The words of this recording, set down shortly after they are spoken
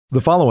The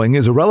following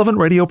is a relevant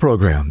radio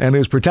program and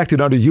is protected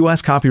under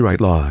U.S.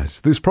 copyright laws.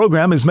 This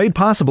program is made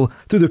possible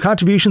through the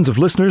contributions of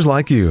listeners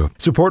like you.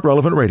 Support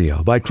Relevant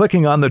Radio by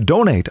clicking on the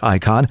donate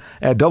icon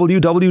at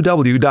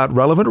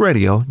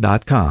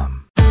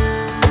www.relevantradio.com.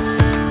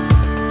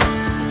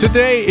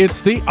 Today,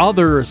 it's the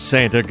other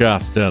St.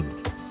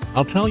 Augustine.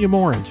 I'll tell you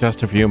more in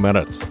just a few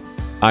minutes.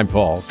 I'm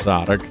Paul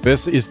Sadek.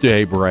 This is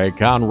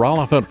Daybreak on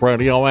Relevant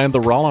Radio and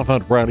the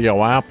Relevant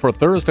Radio app for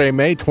Thursday,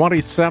 May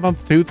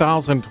 27th,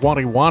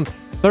 2021.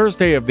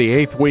 Thursday of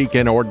the 8th week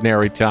in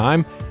Ordinary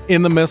Time.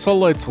 In the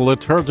Missal, it's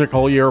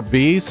Liturgical Year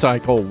B,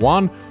 Cycle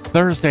 1.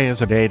 Thursday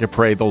is a day to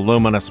pray the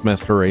luminous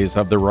mysteries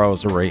of the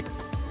Rosary.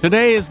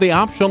 Today is the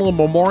optional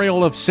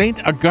memorial of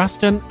St.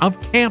 Augustine of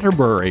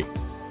Canterbury.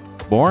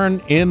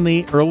 Born in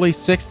the early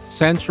 6th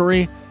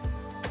century,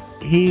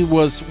 he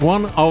was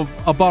one of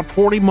about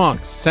 40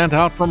 monks sent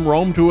out from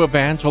Rome to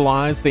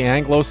evangelize the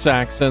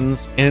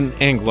Anglo-Saxons in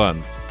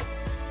England.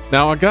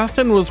 Now,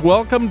 Augustine was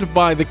welcomed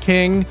by the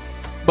king,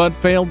 but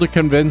failed to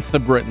convince the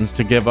Britons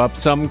to give up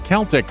some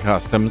Celtic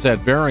customs at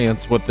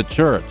variance with the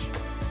church.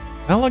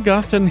 Well,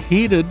 Augustine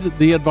heeded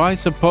the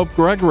advice of Pope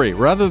Gregory.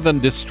 Rather than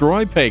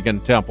destroy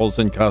pagan temples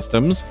and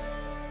customs,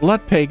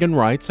 let pagan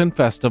rites and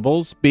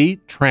festivals be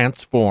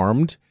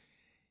transformed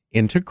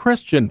into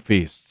Christian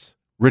feasts.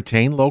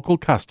 Retain local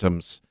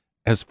customs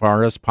as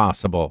far as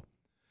possible.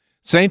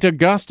 St.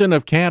 Augustine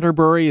of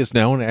Canterbury is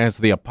known as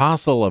the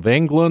Apostle of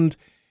England.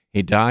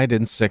 He died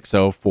in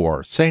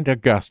 604. St.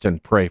 Augustine,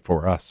 pray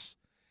for us.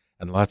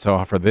 And let's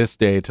offer this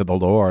day to the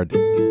Lord.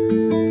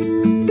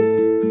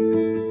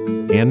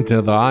 Into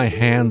thy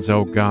hands,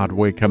 O God,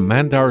 we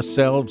commend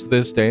ourselves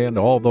this day and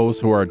all those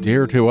who are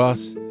dear to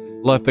us.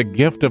 Let the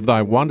gift of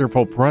thy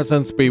wonderful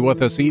presence be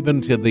with us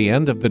even to the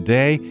end of the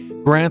day.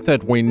 Grant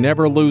that we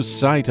never lose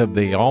sight of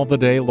thee all the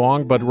day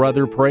long, but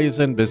rather praise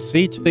and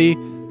beseech thee,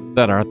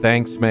 that our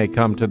thanks may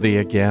come to thee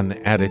again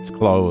at its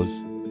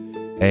close.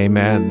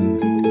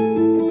 Amen.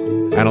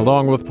 And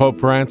along with Pope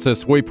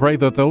Francis, we pray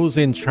that those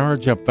in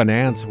charge of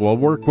finance will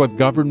work with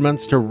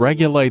governments to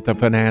regulate the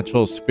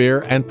financial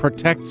sphere and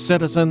protect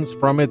citizens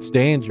from its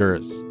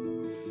dangers.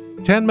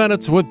 10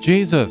 Minutes with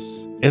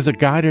Jesus is a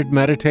guided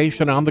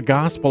meditation on the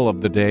gospel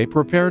of the day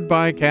prepared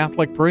by a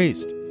Catholic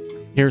priest.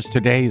 Here's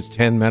today's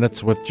 10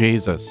 Minutes with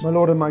Jesus. My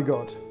Lord and my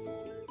God,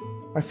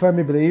 I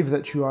firmly believe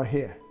that you are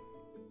here,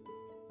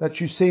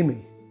 that you see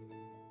me,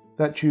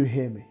 that you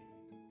hear me.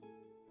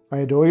 I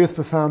adore you with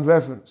profound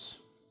reverence.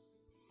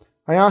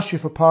 I ask you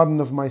for pardon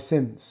of my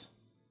sins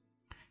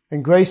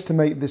and grace to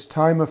make this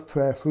time of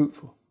prayer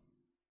fruitful.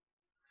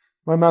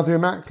 My Mother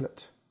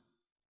Immaculate,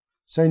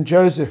 Saint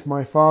Joseph,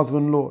 my Father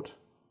and Lord,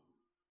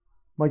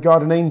 my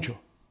guardian angel,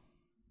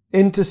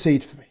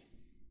 intercede for me.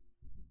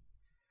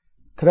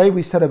 Today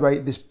we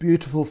celebrate this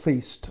beautiful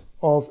feast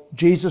of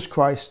Jesus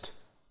Christ,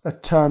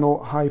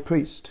 Eternal High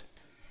Priest.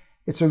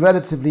 It's a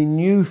relatively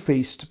new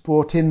feast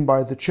brought in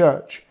by the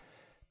Church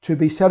to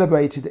be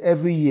celebrated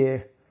every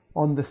year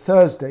on the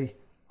Thursday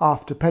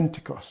after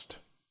Pentecost.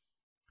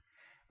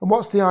 And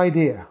what's the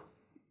idea?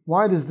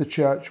 Why does the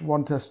Church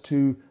want us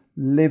to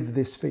live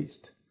this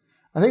feast?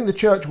 I think the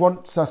Church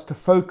wants us to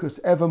focus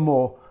ever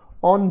more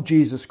on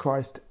Jesus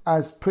Christ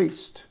as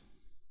priest.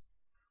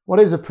 What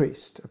is a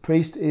priest? A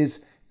priest is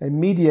a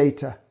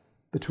mediator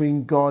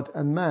between God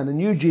and man.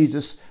 And you,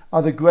 Jesus,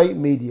 are the great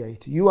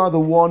mediator. You are the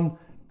one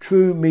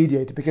true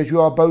mediator because you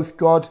are both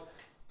God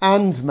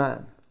and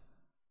man.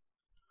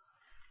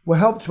 We're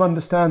helped to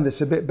understand this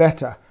a bit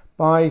better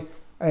by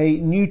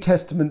a New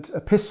Testament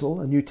epistle,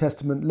 a New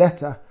Testament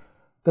letter,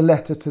 the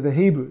letter to the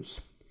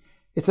Hebrews.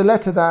 It's a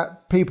letter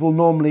that people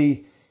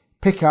normally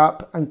pick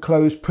up and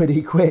close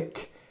pretty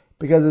quick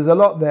because there's a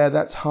lot there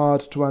that's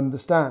hard to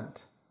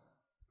understand.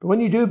 But when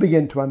you do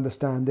begin to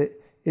understand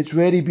it, it's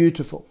really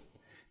beautiful.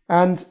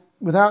 And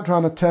without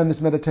trying to turn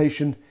this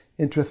meditation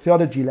into a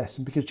theology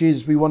lesson, because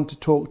Jesus, we want to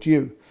talk to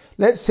you,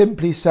 let's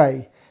simply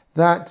say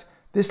that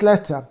this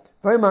letter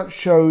very much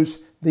shows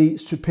the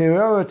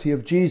superiority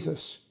of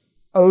Jesus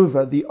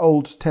over the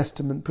Old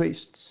Testament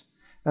priests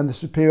and the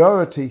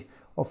superiority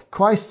of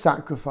Christ's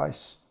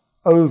sacrifice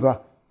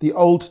over the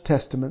Old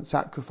Testament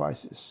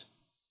sacrifices.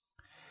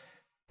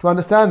 To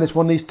understand this,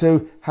 one needs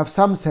to have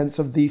some sense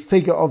of the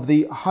figure of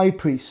the high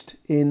priest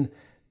in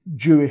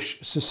Jewish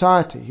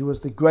society. He was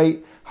the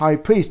great high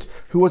priest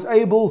who was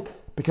able,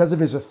 because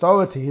of his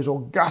authority, his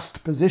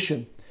august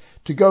position,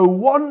 to go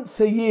once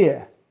a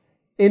year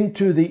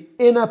into the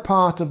inner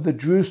part of the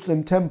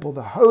Jerusalem temple,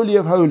 the Holy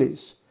of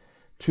Holies,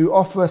 to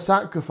offer a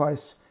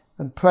sacrifice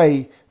and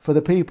pray for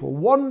the people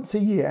once a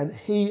year, and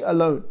he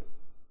alone.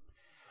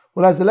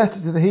 Well, as the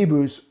letter to the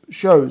Hebrews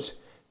shows,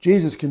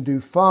 Jesus can do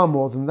far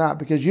more than that,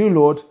 because you,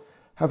 Lord,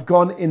 have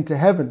gone into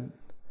heaven.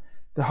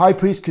 The high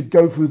priest could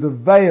go through the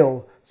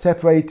veil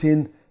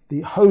separating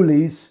the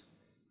holies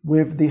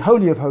with the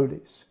Holy of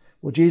Holies.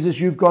 Well, Jesus,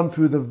 you've gone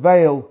through the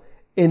veil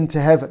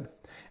into heaven.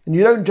 And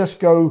you don't just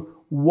go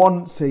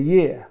once a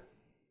year.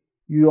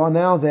 You are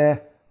now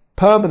there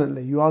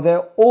permanently. You are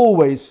there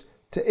always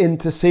to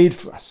intercede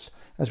for us.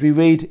 As we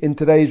read in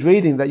today's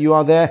reading, that you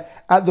are there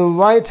at the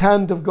right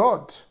hand of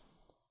God.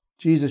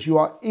 Jesus, you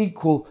are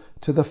equal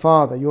to the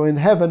Father. You're in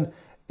heaven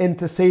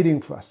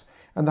interceding for us.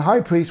 And the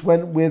high priest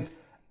went with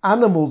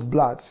animal's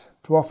blood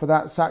to offer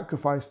that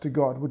sacrifice to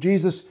God. Well,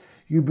 Jesus,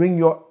 you bring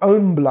your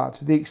own blood,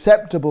 the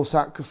acceptable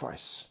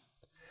sacrifice.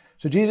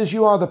 So Jesus,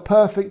 you are the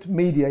perfect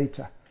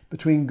mediator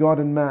between God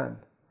and man.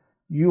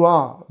 You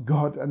are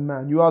God and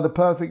man. You are the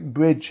perfect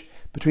bridge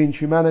between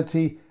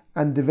humanity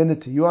and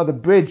divinity. You are the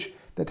bridge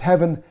that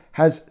heaven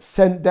has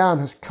sent down,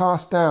 has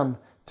cast down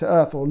to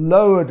earth, or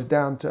lowered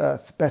down to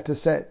earth, better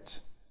said.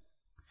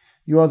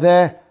 You are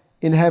there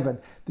in heaven.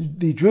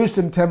 The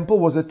Jerusalem temple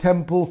was a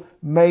temple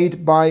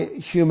made by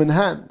human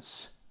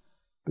hands.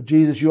 But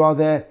Jesus, you are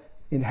there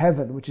in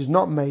heaven, which is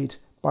not made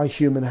by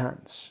human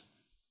hands.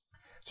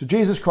 So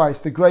Jesus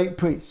Christ, the great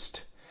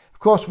priest. Of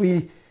course,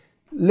 we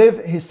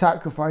live his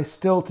sacrifice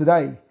still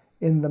today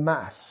in the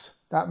Mass.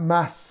 That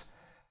Mass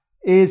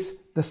is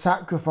the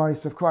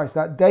sacrifice of Christ.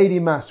 That daily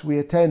Mass we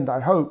attend, I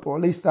hope, or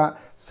at least that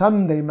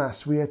Sunday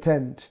Mass we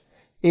attend,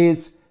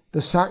 is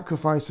the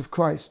sacrifice of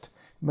Christ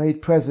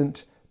made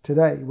present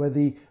today, where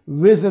the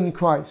risen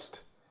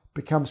Christ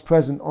becomes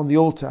present on the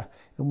altar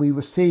and we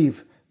receive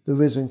the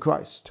risen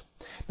Christ.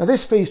 Now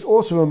this feast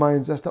also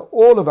reminds us that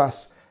all of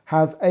us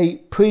have a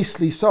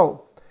priestly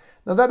soul.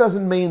 Now that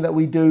doesn't mean that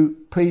we do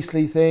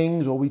priestly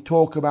things or we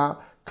talk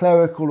about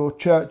clerical or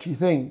churchy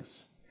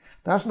things.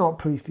 That's not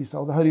priestly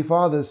soul. The Holy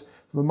Fathers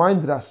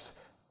reminded us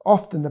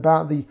often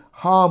about the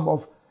harm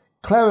of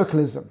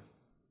clericalism.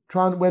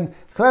 When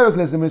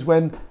clericalism is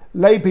when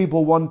lay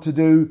people want to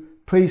do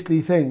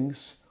priestly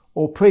things,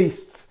 or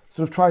priests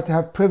sort of try to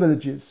have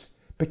privileges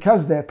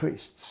because they're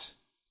priests.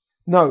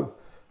 No,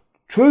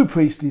 true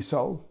priestly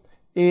soul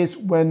is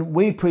when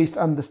we priests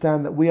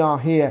understand that we are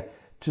here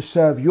to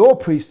serve your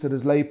priesthood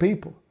as lay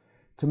people,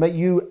 to make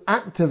you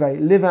activate,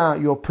 live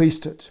out your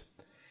priesthood.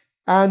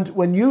 And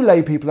when you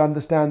lay people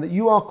understand that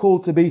you are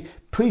called to be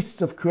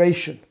priests of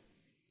creation.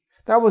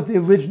 That was the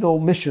original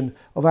mission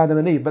of Adam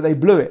and Eve, but they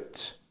blew it.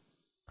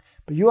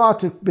 But you are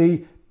to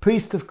be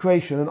priests of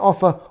creation and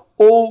offer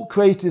all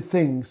created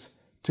things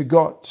to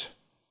God.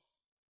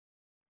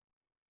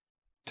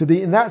 To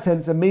be, in that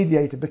sense, a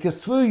mediator, because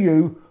through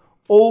you,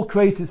 all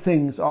created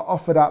things are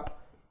offered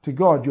up to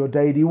God. Your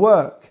daily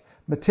work,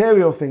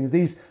 material things,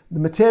 the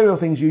material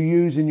things you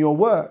use in your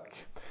work,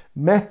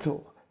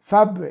 metal,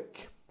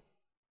 fabric,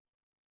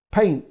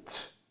 paint,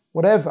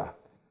 whatever,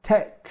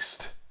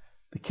 text,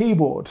 the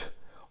keyboard,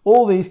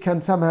 all these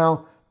can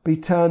somehow be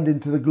turned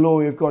into the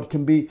glory of God,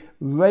 can be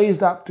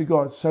raised up to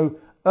God. So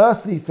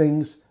earthly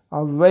things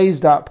are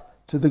raised up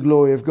to the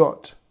glory of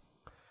God.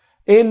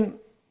 In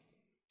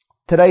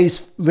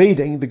today's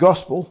reading, the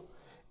Gospel,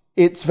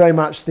 it's very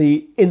much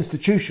the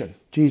institution,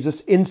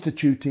 Jesus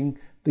instituting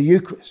the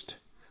Eucharist.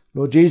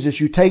 Lord Jesus,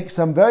 you take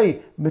some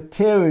very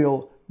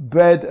material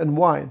bread and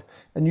wine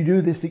and you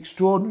do this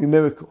extraordinary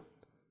miracle.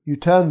 You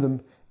turn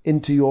them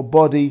into your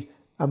body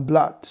and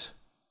blood.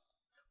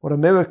 What a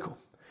miracle.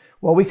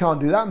 Well, we can't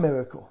do that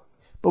miracle,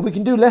 but we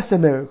can do lesser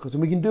miracles,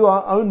 and we can do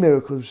our own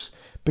miracles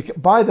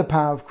by the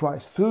power of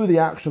Christ, through the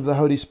action of the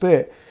Holy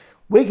Spirit.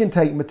 We can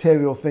take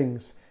material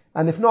things,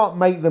 and if not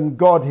make them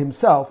God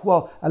himself,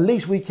 well, at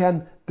least we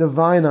can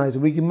divinize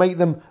them. We can make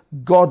them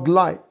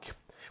God-like.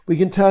 We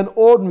can turn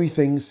ordinary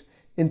things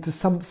into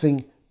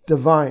something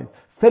divine,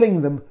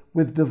 filling them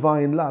with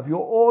divine love. Your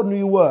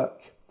ordinary work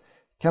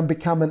can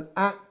become an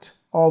act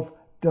of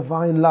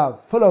divine love,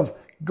 full of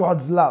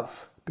God's love,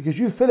 because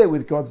you fill it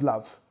with God's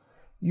love.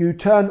 You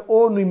turn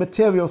ordinary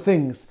material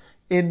things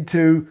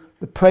into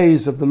the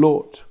praise of the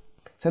Lord.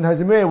 St.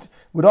 Josemaria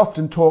would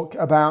often talk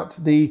about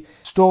the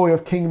story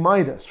of King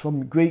Midas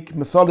from Greek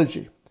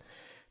mythology.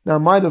 Now,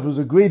 Midas was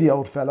a greedy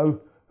old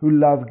fellow who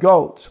loved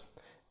gold.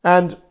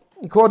 And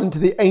according to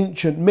the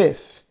ancient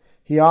myth,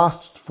 he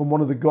asked from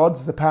one of the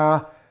gods the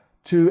power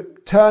to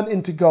turn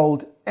into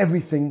gold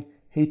everything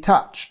he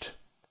touched.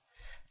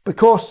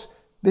 Because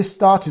this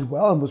started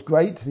well and was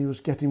great, and he was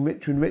getting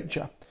richer and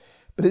richer,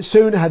 but it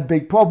soon had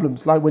big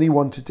problems, like when he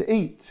wanted to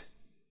eat.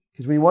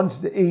 Because when he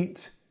wanted to eat,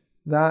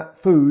 that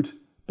food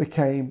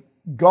became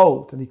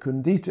gold, and he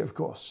couldn't eat it, of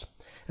course.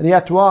 And he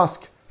had to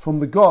ask from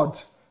the god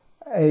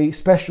a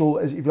special,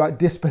 if you like,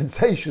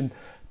 dispensation,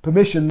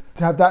 permission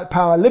to have that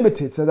power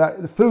limited, so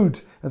that the food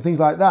and things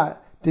like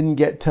that didn't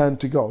get turned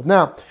to gold.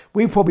 Now,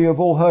 we probably have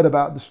all heard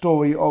about the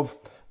story of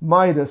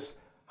Midas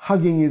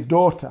hugging his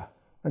daughter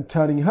and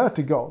turning her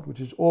to gold, which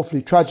is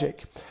awfully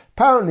tragic.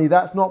 Apparently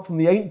that's not from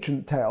the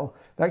ancient tale.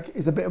 That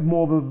is a bit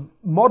more of a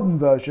modern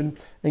version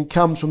and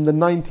comes from the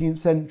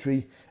 19th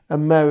century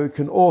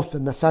American author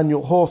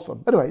Nathaniel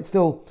Hawthorne. Anyway, it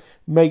still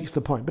makes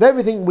the point. But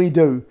everything we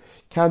do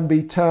can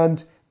be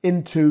turned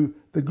into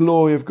the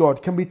glory of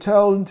God, can be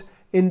turned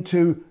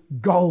into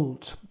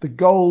gold, the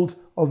gold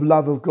of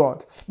love of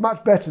God.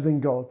 Much better than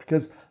gold,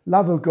 because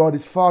love of God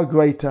is far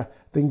greater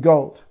than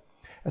gold.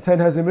 As St.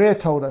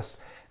 Josemaria told us,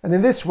 and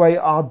in this way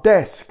our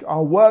desk,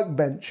 our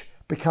workbench,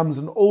 becomes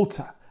an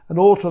altar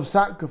of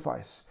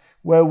sacrifice,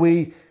 where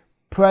we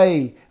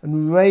pray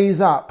and raise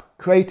up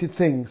created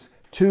things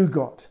to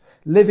God,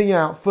 living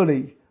out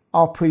fully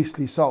our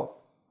priestly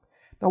soul.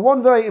 Now,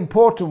 one very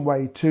important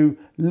way to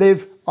live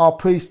our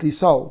priestly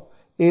soul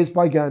is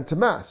by going to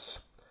Mass.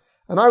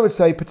 And I would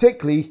say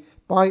particularly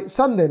by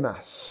Sunday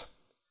Mass.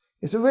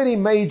 It's a really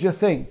major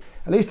thing.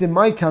 At least in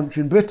my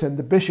country, in Britain,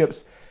 the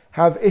bishops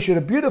have issued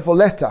a beautiful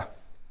letter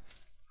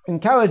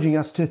encouraging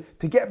us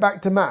to get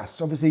back to Mass.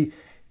 Obviously,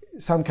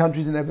 some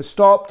countries it never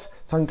stopped.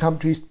 Some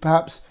countries,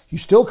 perhaps, you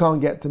still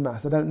can't get to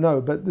Mass. I don't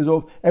know. But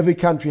every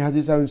country has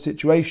its own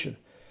situation.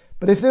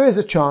 But if there is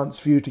a chance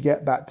for you to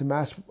get back to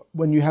Mass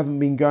when you haven't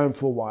been going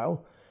for a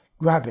while,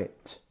 grab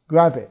it.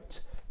 Grab it.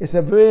 It's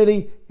a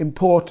really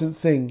important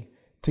thing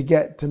to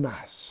get to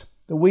Mass.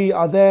 That we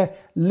are there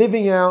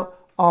living out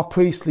our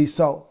priestly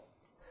soul.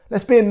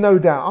 Let's be in no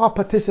doubt, our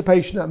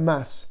participation at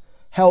Mass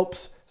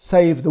helps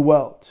save the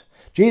world.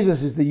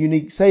 Jesus is the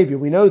unique Saviour.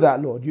 We know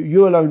that, Lord.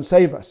 You alone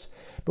save us.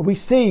 But we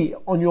see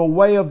on your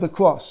way of the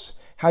cross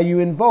how you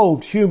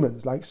involved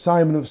humans like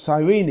Simon of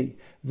Cyrene,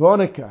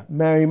 Veronica,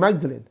 Mary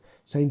Magdalene,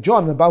 St.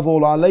 John, and above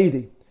all Our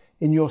Lady,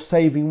 in your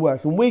saving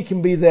work. And we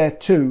can be there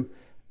too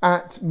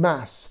at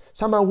Mass.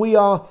 Somehow we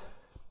are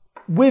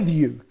with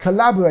you,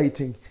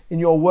 collaborating in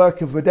your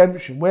work of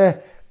redemption.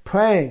 We're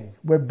praying,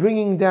 we're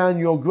bringing down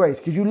your grace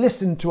because you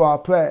listen to our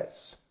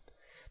prayers.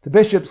 The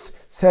bishops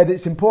said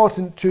it's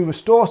important to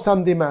restore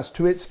Sunday Mass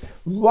to its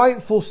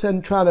rightful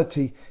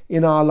centrality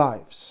in our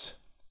lives.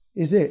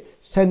 Is it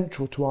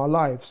central to our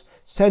lives,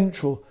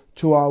 central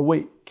to our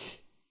week?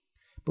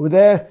 But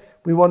there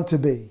we want to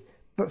be,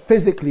 but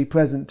physically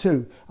present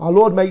too. Our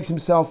Lord makes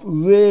himself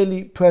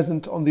really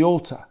present on the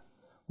altar.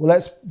 Well,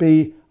 let's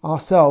be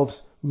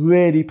ourselves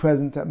really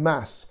present at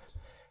Mass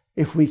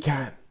if we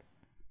can.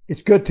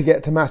 It's good to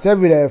get to Mass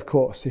every day, of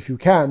course, if you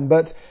can,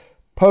 but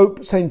Pope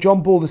St.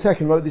 John Paul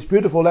II wrote this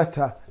beautiful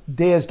letter,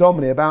 Dies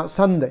Domini, about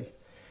Sunday.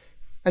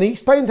 And he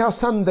explained how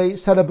Sunday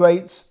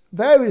celebrates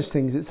various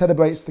things. It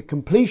celebrates the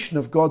completion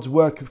of God's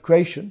work of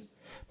creation,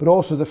 but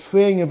also the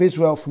freeing of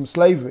Israel from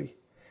slavery,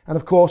 and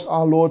of course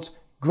our Lord's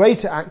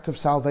greater act of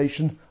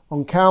salvation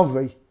on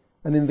Calvary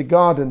and in the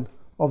garden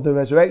of the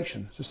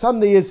resurrection. So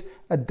Sunday is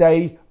a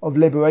day of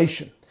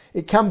liberation.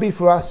 It can be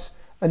for us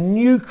a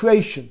new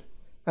creation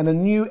and a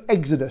new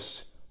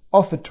exodus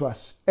offered to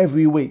us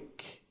every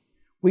week.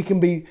 We can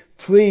be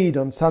freed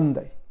on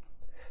Sunday.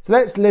 So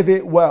let's live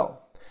it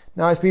well.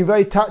 Now, it's been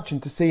very touching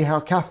to see how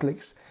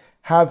Catholics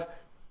have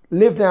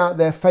lived out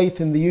their faith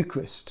in the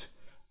Eucharist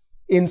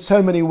in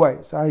so many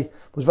ways. I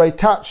was very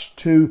touched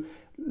to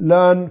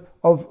learn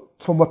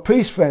from a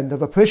priest friend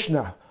of a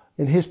parishioner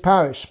in his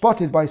parish,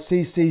 spotted by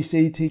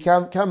CCTV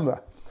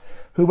camera,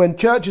 who, when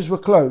churches were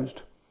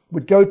closed,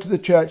 would go to the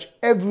church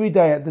every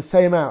day at the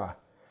same hour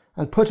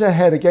and put her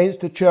head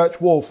against a church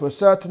wall for a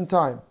certain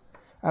time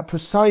at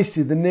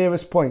precisely the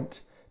nearest point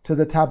to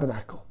the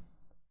tabernacle.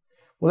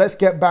 Well, let's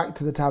get back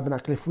to the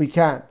tabernacle if we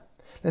can.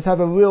 Let's have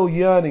a real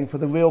yearning for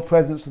the real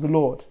presence of the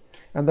Lord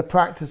and the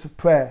practice of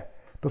prayer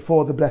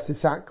before the Blessed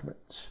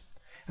Sacraments.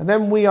 And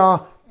then we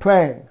are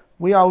praying.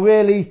 We are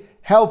really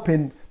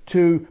helping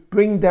to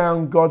bring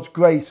down God's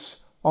grace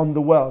on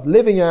the world,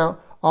 living out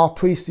our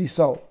priestly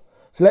soul.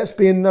 So let's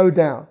be in no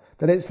doubt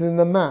that it's in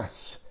the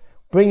Mass,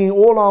 bringing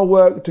all our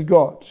work to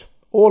God,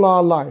 all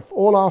our life,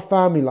 all our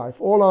family life,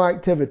 all our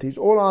activities,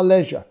 all our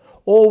leisure,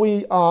 all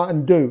we are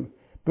and do,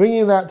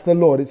 bringing that to the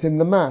Lord. It's in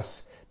the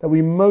Mass that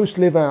we most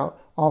live out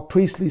our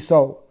priestly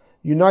soul,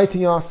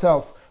 uniting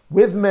ourselves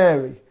with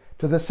Mary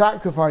to the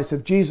sacrifice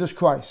of Jesus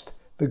Christ,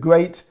 the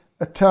great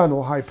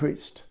eternal High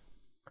Priest.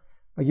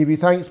 I give you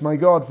thanks, my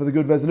God, for the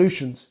good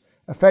resolutions,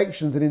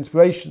 affections and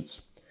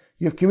inspirations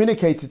you have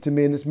communicated to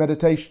me in this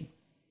meditation.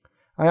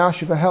 I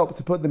ask you for help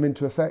to put them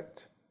into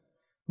effect.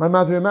 My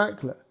Mother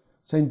Immaculate,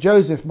 St.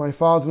 Joseph, my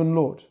Father and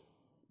Lord,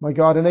 my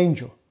guardian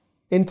angel,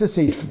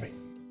 intercede for me.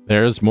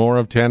 There's more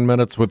of 10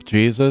 Minutes with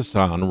Jesus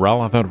on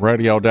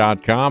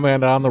relevantradio.com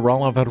and on the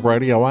Relevant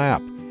Radio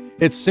app.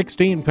 It's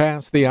 16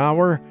 past the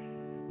hour.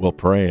 We'll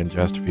pray in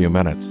just a few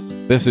minutes.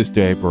 This is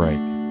Daybreak.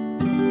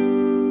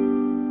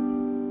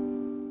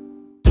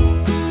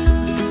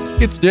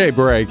 It's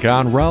Daybreak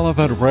on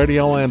Relevant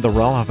Radio and the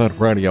Relevant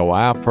Radio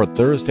app for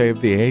Thursday of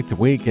the 8th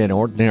week in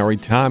Ordinary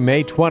Time,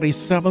 May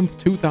 27th,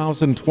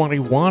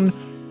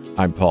 2021.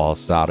 I'm Paul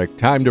Sadek.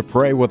 Time to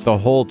pray with the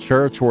whole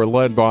church. We're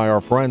led by our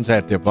friends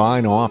at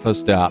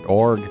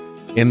divineoffice.org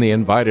in the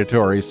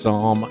invitatory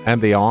psalm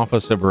and the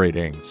office of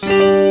readings.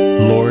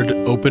 Lord,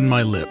 open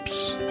my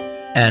lips,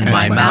 and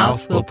my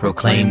mouth will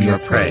proclaim your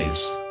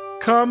praise.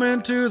 Come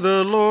into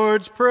the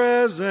Lord's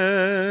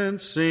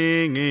presence,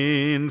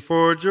 singing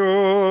for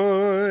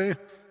joy.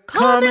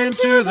 Come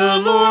into the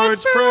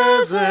Lord's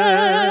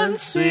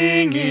presence,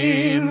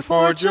 singing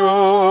for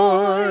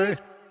joy.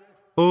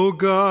 O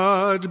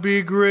God,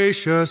 be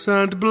gracious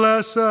and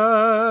bless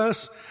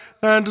us,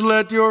 and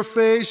let your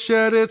face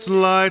shed its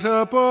light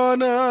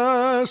upon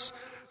us.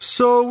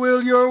 So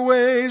will your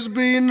ways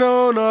be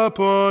known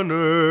upon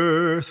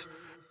earth,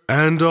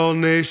 and all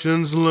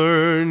nations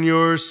learn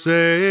your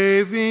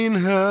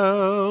saving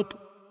help.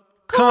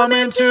 Come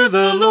into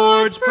the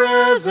Lord's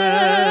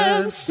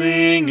presence,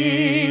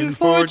 singing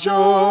for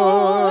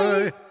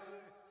joy.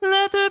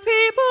 Let the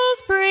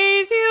peoples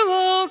praise you,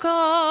 O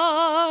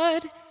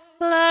God.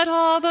 Let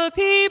all the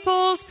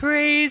peoples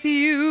praise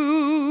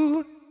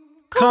you.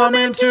 Come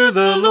into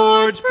the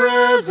Lord's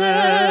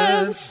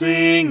presence,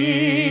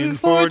 singing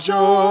for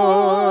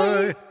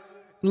joy.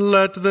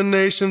 Let the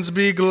nations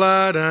be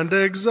glad and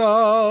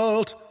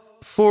exult,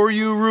 for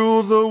you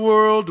rule the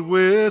world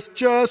with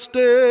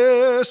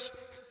justice.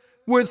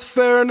 With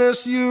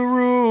fairness you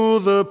rule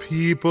the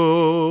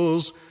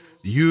peoples.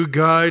 You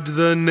guide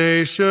the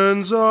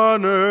nations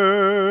on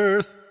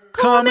earth.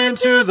 Come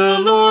into the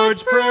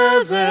Lord's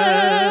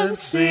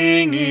presence,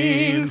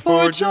 singing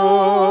for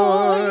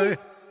joy.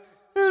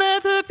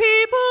 Let the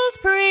peoples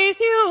praise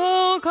you,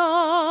 O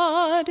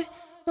God.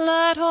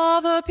 Let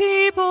all the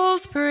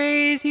peoples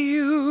praise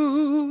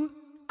you.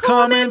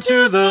 Come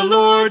into the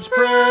Lord's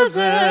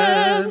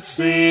presence,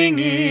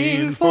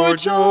 singing for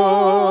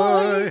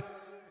joy.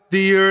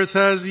 The earth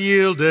has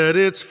yielded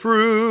its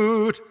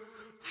fruit,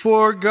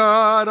 for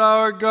God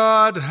our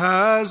God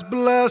has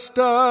blessed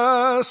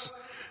us.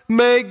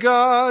 May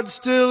God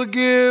still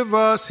give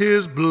us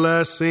his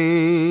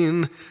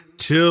blessing,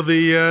 till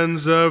the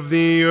ends of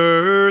the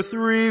earth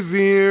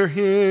revere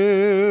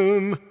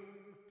him.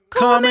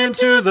 Come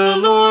into the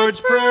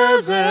Lord's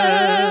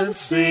presence,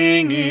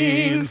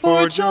 singing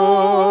for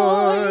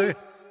joy.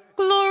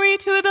 Glory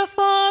to the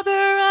Father,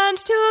 and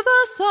to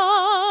the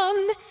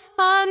Son,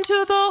 and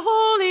to the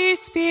Holy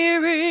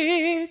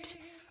Spirit,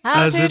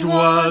 as it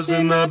was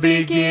in the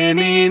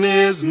beginning,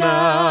 is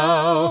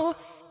now,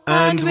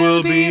 and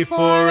will be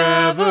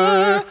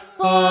forever.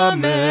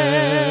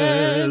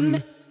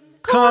 Amen.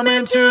 Come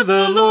into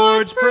the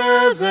Lord's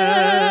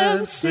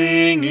presence,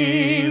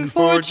 singing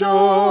for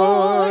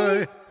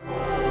joy.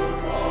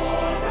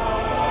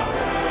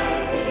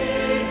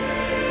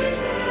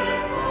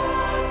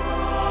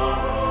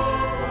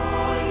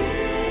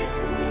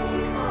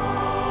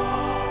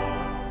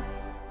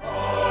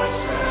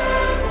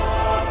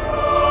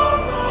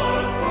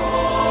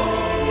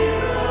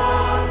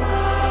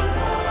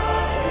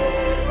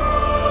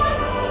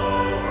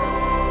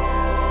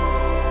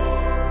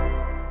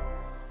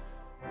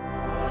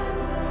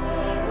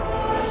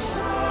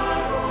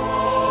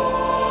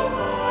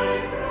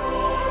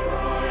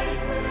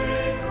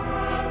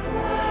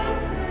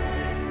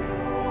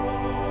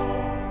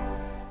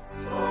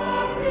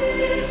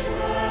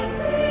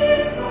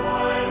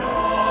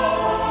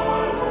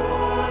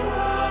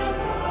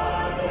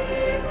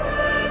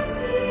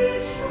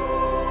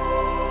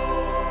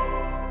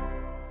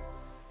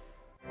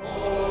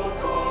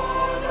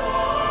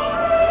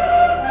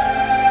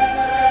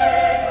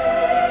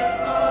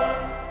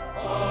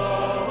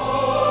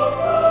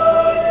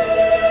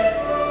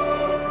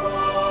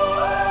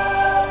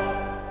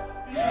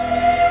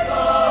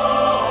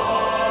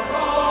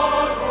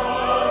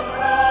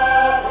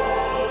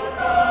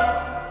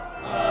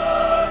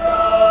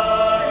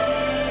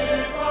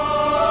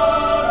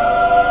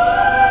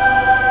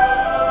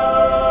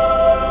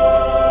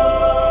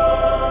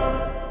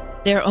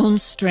 Their own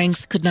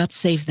strength could not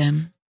save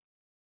them.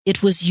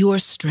 It was your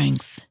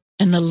strength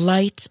and the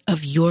light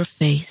of your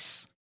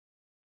face.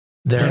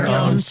 Their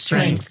own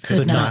strength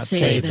could not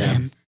save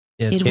them.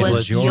 It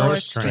was your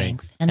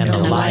strength and the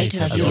light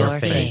of your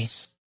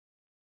face.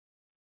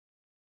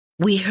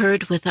 We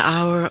heard with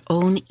our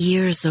own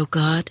ears, O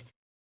God.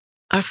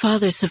 Our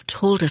fathers have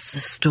told us the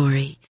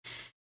story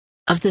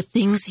of the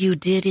things you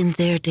did in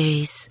their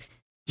days,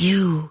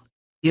 you,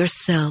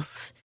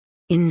 yourself,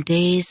 in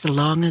days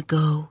long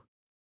ago.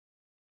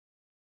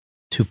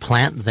 To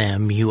plant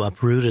them, you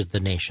uprooted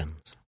the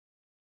nations.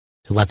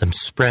 To let them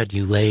spread,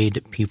 you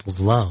laid peoples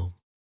low.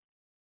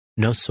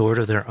 No sword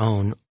of their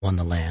own won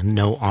the land.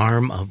 No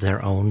arm of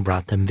their own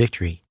brought them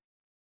victory.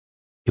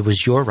 It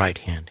was your right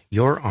hand,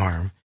 your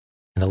arm,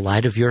 and the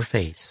light of your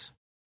face,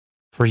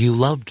 for you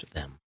loved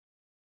them.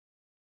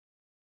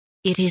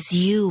 It is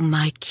you,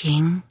 my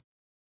King,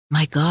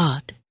 my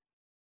God,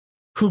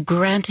 who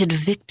granted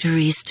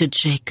victories to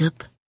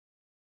Jacob.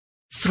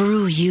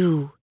 Through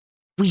you,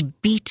 we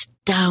beat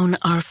down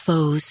our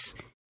foes.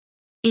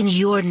 In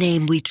your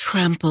name we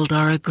trampled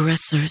our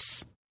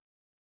aggressors.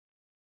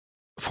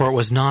 For it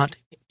was not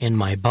in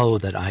my bow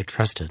that I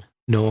trusted,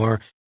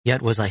 nor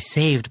yet was I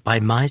saved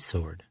by my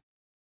sword.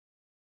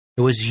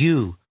 It was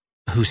you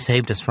who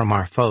saved us from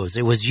our foes.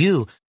 It was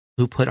you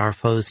who put our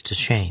foes to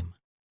shame.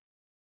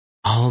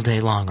 All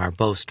day long our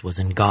boast was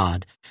in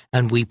God,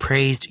 and we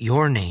praised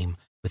your name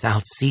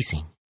without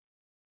ceasing.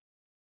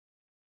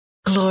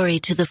 Glory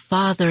to the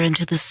Father, and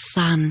to the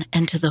Son,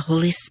 and to the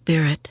Holy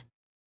Spirit.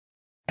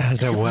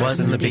 As it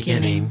was in the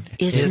beginning,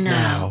 is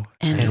now,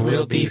 and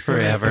will be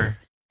forever.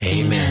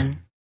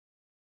 Amen.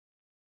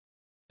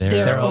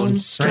 Their own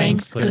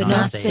strength could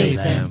not save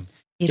them.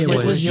 It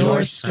was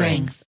your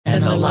strength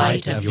and the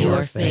light of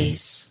your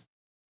face.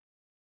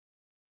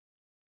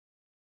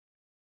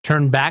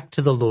 Turn back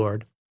to the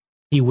Lord.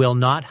 He will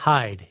not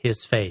hide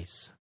his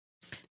face.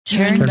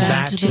 Turn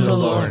back to the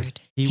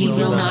Lord. He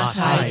will not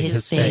hide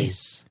his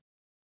face.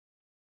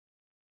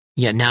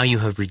 Yet now you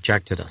have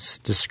rejected us,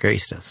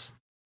 disgraced us.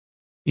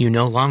 You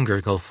no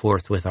longer go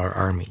forth with our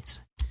armies.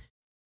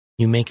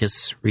 You make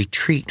us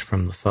retreat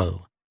from the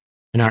foe,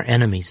 and our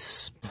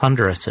enemies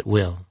plunder us at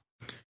will.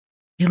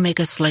 You make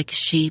us like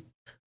sheep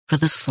for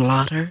the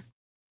slaughter,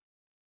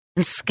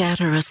 and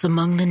scatter us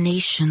among the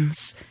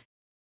nations.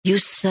 You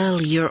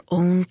sell your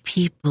own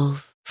people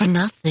for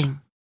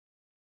nothing,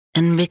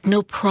 and make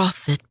no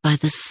profit by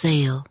the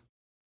sale.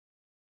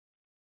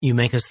 You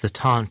make us the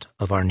taunt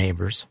of our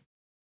neighbors,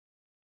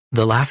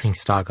 the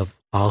laughingstock of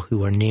all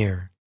who are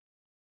near.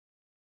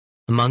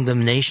 Among the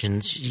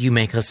nations, you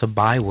make us a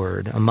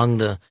byword, among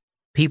the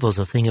peoples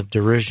a thing of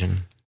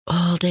derision.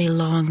 All day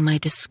long my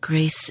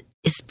disgrace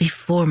is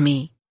before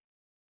me.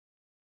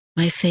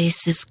 My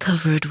face is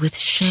covered with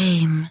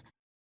shame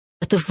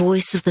at the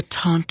voice of the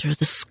taunter,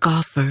 the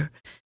scoffer,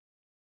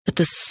 at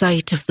the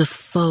sight of the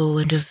foe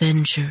and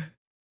avenger.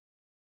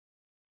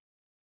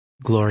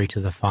 Glory to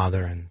the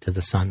Father, and to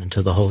the Son, and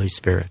to the Holy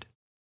Spirit.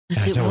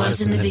 As it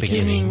was in the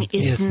beginning,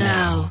 is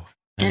now,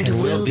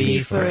 and will be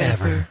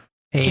forever.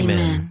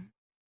 Amen.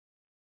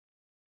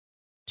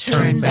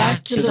 Turn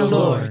back to the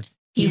Lord.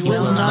 He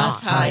will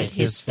not hide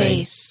his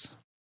face.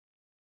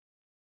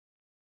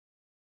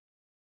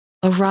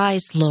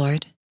 Arise,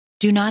 Lord.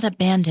 Do not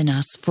abandon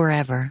us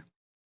forever.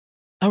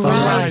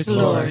 Arise,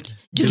 Lord.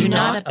 Do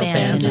not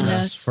abandon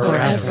us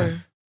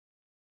forever.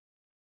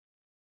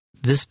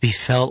 This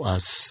befell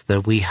us,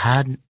 that we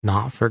had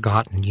not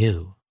forgotten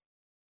you,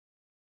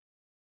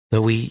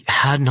 though we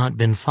had not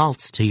been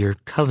false to your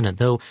covenant,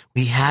 though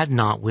we had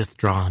not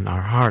withdrawn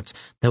our hearts,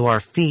 though our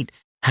feet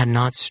had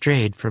not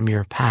strayed from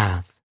your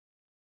path.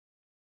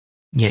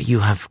 Yet you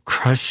have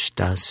crushed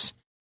us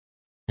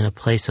in a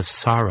place of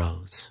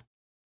sorrows,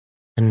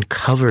 and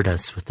covered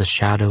us with the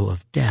shadow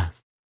of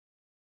death.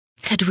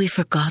 Had we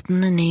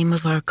forgotten the name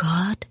of our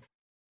God?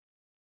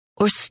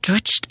 Or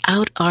stretched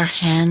out our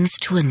hands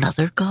to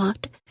another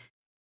God?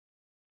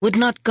 Would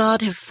not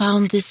God have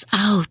found this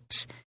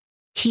out,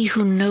 he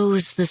who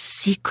knows the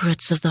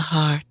secrets of the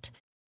heart?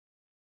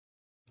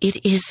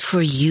 It is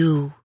for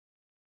you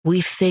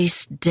we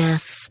face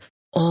death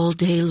all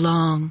day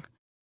long,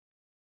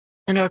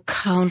 and are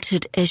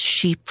counted as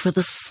sheep for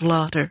the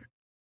slaughter.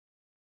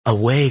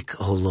 Awake,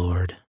 O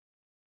Lord.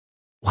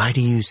 Why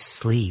do you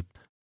sleep?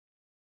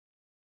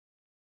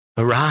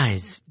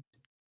 Arise.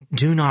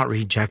 Do not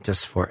reject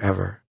us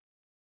forever.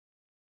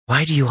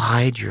 Why do you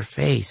hide your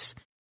face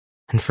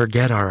and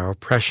forget our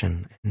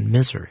oppression and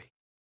misery?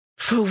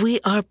 For we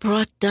are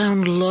brought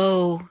down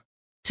low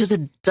to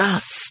the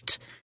dust.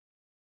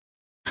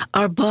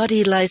 Our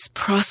body lies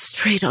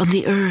prostrate on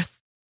the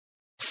earth.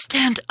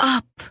 Stand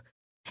up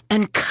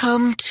and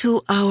come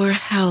to our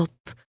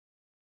help.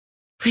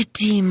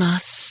 Redeem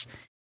us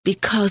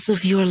because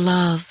of your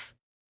love.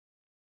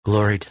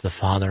 Glory to the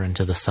Father, and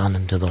to the Son,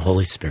 and to the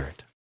Holy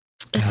Spirit.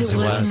 As it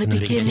was in the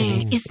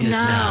beginning, is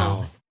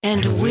now,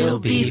 and will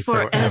be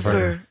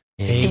forever.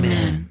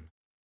 Amen.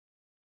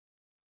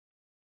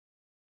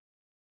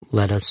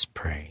 Let us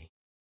pray.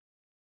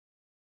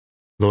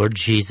 Lord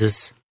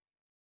Jesus,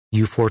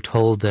 you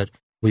foretold that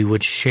we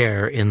would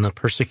share in the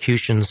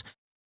persecutions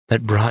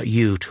that brought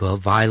you to a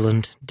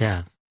violent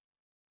death.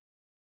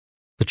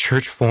 The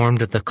Church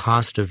formed at the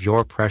cost of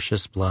your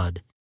precious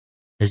blood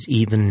is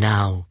even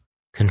now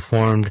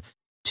conformed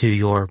to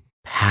your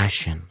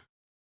passion.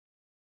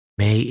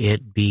 May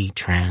it be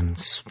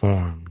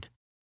transformed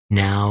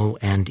now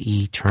and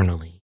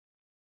eternally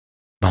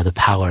by the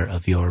power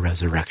of your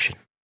resurrection.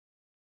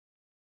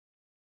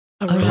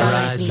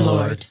 Arise,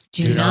 Lord.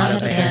 Do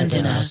not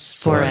abandon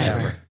us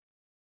forever.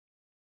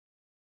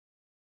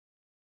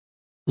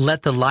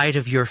 Let the light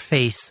of your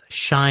face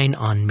shine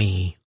on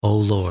me, O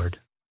Lord.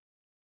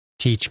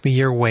 Teach me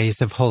your ways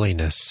of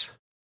holiness.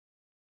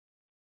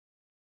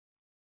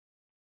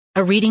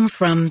 A reading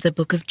from the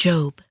book of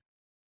Job.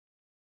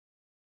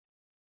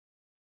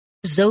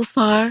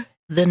 Zophar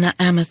the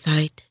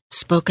Naamathite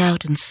spoke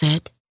out and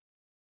said,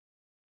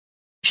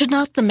 Should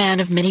not the man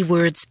of many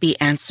words be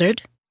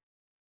answered?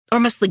 Or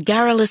must the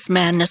garrulous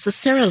man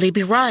necessarily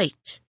be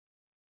right?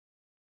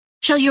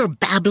 Shall your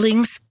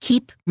babblings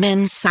keep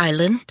men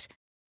silent?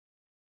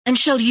 And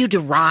shall you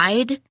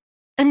deride,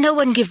 and no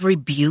one give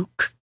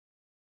rebuke?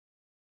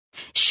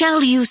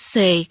 Shall you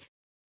say,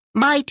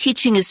 My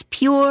teaching is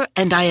pure,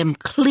 and I am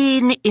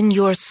clean in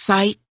your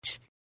sight?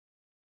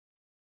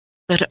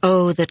 But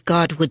oh, that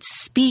God would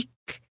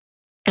speak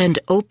and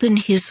open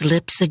his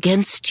lips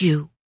against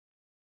you,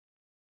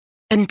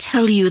 and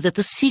tell you that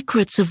the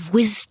secrets of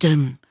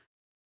wisdom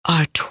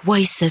are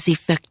twice as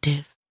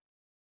effective,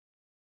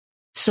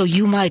 so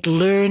you might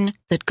learn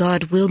that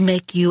God will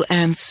make you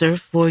answer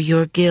for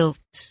your guilt.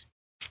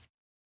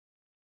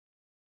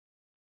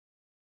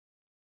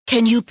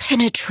 Can you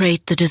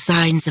penetrate the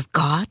designs of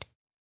God?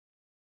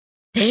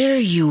 Dare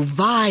you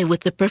vie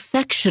with the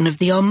perfection of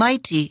the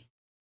Almighty?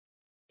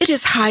 It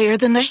is higher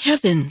than the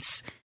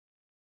heavens.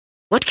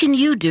 What can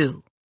you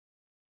do?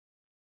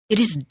 It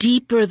is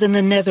deeper than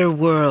the nether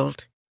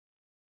world.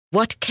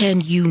 What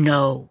can you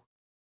know?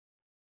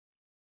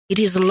 It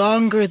is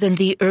longer than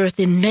the earth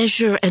in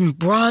measure and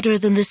broader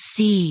than the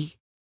sea.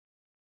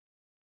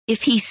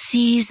 If he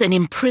seize and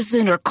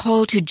imprison or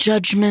call to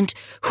judgment,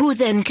 who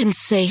then can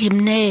say him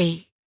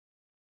nay?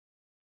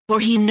 For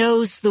he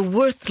knows the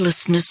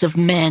worthlessness of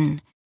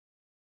men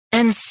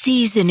and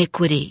sees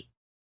iniquity.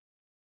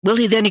 Will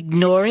he then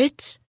ignore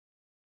it?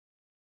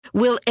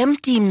 Will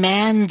empty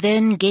man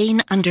then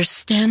gain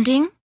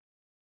understanding?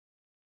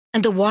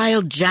 And the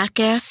wild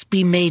jackass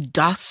be made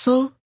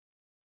docile?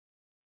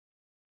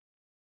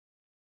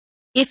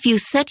 If you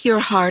set your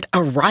heart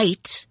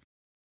aright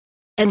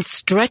and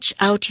stretch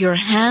out your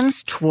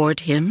hands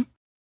toward him,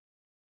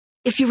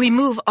 if you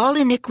remove all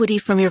iniquity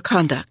from your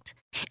conduct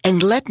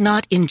and let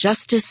not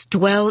injustice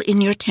dwell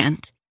in your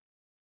tent,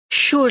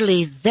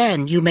 surely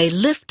then you may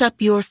lift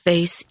up your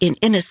face in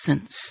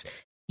innocence.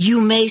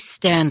 You may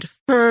stand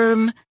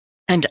firm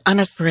and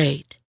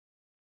unafraid.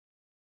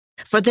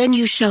 For then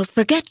you shall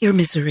forget your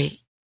misery,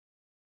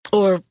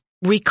 or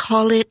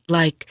recall it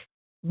like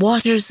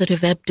waters that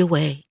have ebbed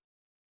away.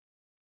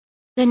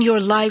 Then your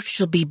life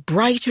shall be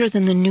brighter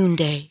than the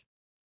noonday.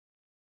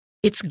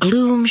 Its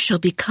gloom shall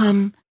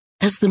become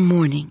as the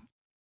morning,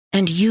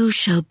 and you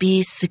shall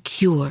be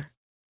secure,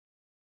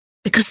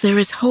 because there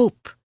is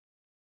hope.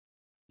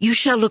 You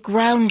shall look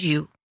round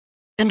you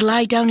and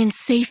lie down in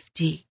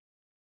safety,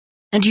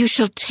 and you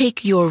shall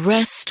take your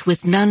rest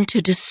with none to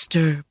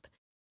disturb.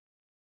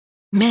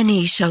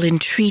 Many shall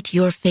entreat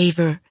your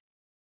favor,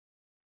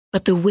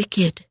 but the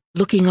wicked,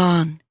 looking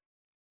on,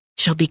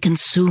 shall be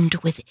consumed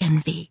with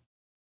envy.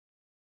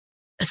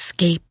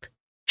 Escape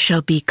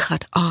shall be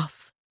cut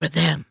off for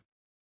them.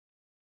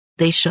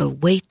 They shall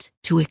wait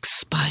to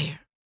expire.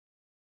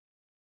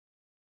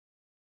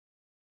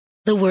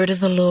 The word of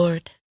the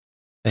Lord.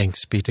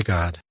 Thanks be to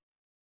God.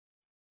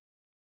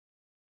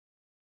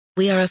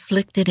 We are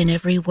afflicted in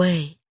every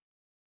way,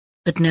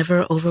 but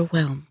never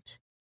overwhelmed.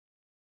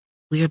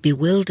 We are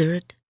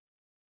bewildered,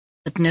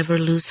 but never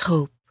lose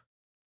hope.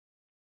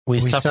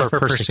 We suffer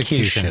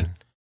persecution,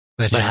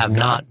 but have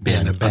not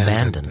been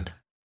abandoned.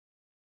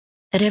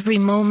 At every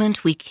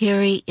moment we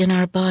carry in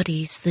our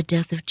bodies the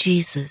death of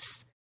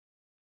Jesus,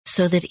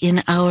 so that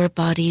in our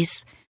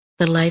bodies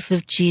the life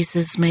of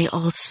Jesus may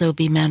also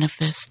be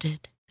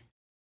manifested.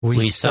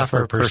 We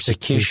suffer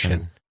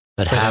persecution,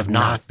 but have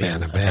not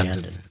been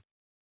abandoned.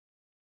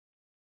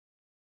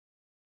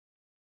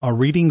 A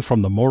reading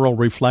from the Moral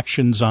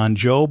Reflections on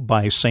Job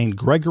by St.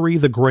 Gregory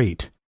the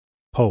Great,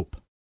 Pope.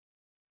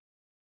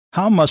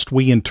 How must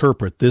we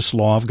interpret this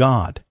law of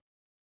God?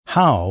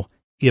 How,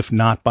 if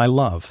not by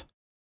love?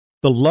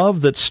 The love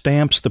that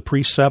stamps the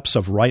precepts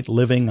of right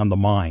living on the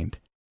mind,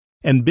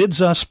 and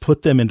bids us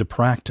put them into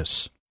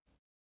practice.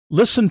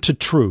 Listen to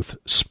truth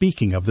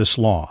speaking of this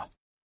law.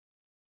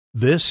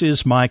 This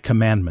is my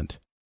commandment,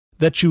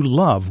 that you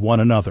love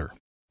one another.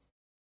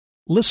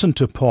 Listen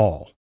to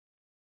Paul.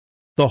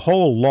 The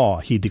whole law,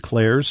 he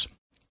declares,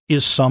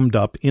 is summed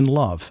up in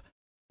love.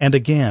 And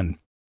again,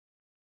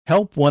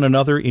 help one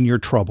another in your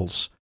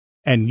troubles,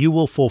 and you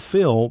will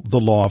fulfill the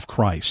law of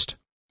Christ.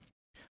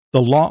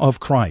 The law of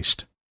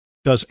Christ.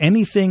 Does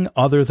anything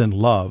other than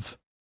love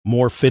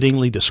more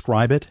fittingly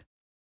describe it?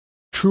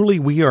 Truly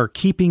we are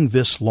keeping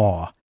this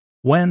law,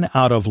 when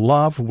out of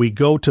love we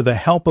go to the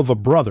help of a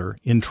brother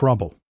in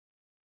trouble.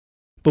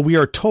 But we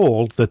are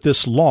told that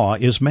this law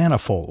is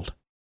manifold.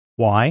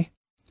 Why?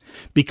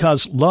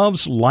 Because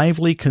love's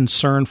lively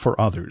concern for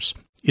others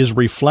is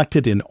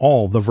reflected in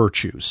all the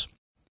virtues.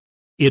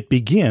 It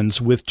begins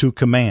with 2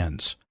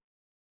 commands,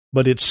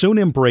 but it soon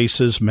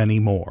embraces many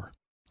more.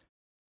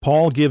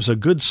 Paul gives a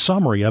good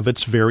summary of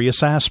its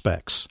various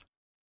aspects.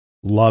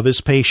 Love is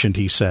patient,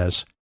 he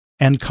says,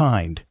 and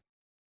kind.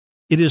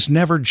 It is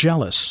never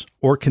jealous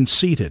or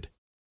conceited.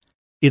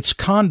 Its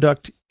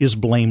conduct is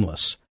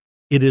blameless.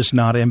 It is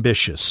not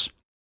ambitious,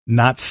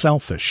 not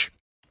selfish,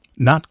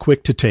 not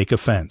quick to take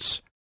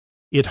offense.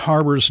 It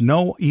harbors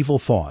no evil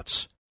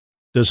thoughts,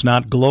 does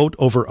not gloat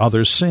over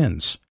others'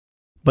 sins,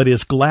 but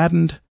is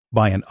gladdened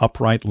by an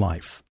upright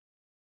life.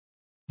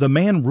 The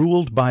man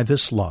ruled by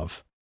this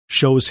love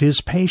shows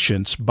his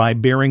patience by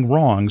bearing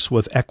wrongs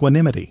with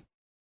equanimity,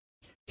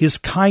 his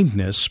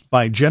kindness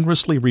by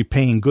generously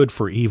repaying good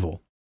for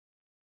evil.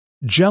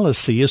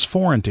 Jealousy is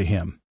foreign to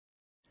him.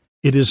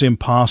 It is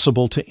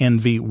impossible to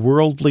envy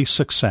worldly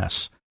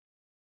success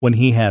when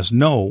he has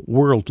no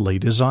worldly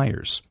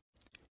desires.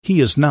 He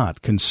is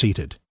not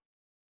conceited.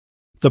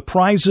 The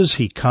prizes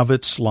he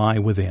covets lie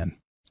within.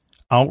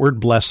 Outward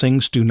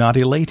blessings do not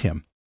elate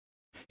him.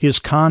 His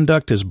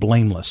conduct is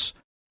blameless,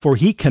 for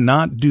he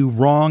cannot do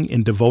wrong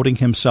in devoting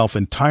himself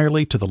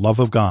entirely to the love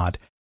of God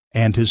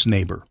and his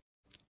neighbor.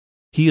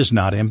 He is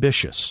not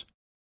ambitious.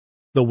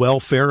 The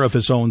welfare of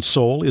his own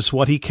soul is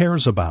what he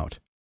cares about.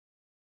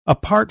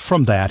 Apart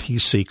from that, he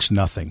seeks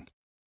nothing.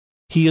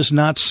 He is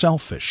not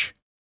selfish.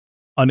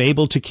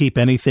 Unable to keep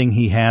anything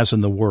he has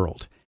in the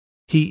world,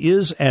 he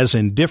is as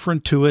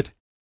indifferent to it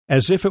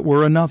as if it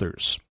were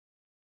another's.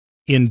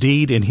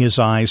 Indeed, in his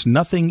eyes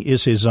nothing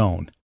is his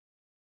own,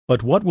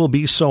 but what will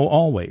be so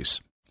always?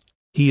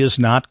 He is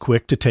not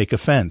quick to take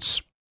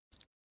offense.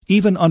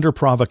 Even under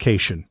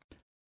provocation,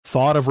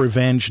 thought of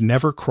revenge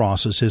never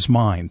crosses his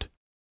mind.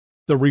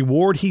 The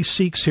reward he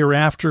seeks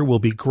hereafter will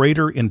be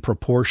greater in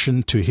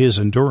proportion to his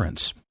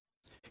endurance.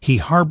 He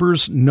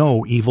harbors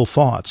no evil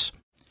thoughts.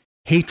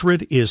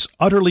 Hatred is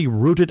utterly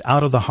rooted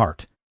out of the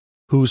heart,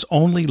 whose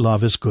only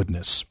love is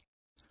goodness.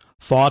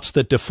 Thoughts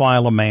that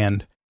defile a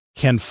man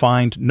can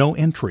find no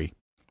entry.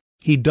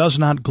 He does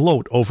not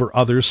gloat over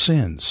others'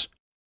 sins.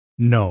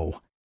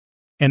 No,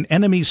 an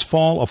enemy's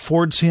fall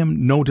affords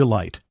him no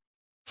delight,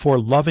 for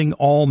loving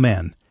all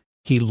men,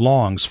 he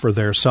longs for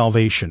their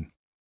salvation.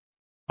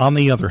 On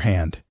the other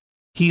hand,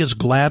 he is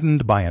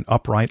gladdened by an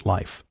upright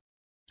life.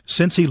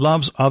 Since he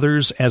loves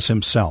others as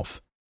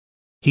himself,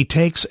 he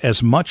takes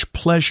as much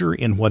pleasure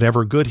in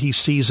whatever good he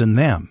sees in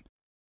them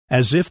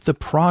as if the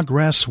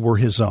progress were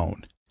his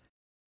own.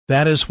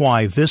 That is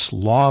why this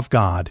law of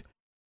God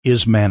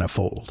is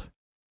manifold.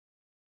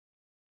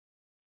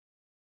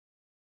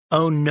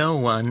 Owe no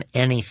one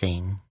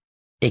anything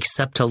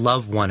except to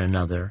love one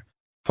another,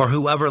 for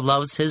whoever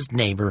loves his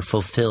neighbor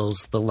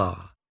fulfills the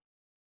law.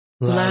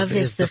 Love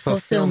is the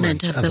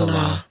fulfillment of the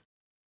law.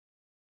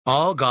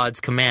 All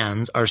God's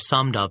commands are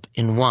summed up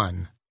in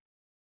one.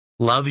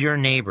 Love your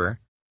neighbor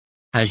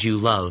as you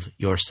love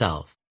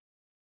yourself.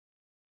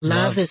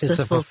 Love is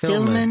the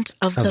fulfillment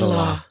of the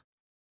law.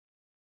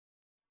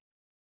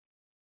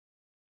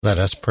 Let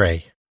us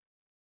pray.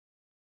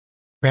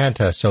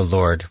 Grant us, O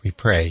Lord, we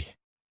pray,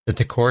 that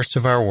the course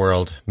of our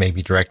world may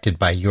be directed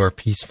by your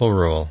peaceful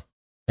rule,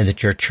 and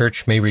that your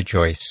church may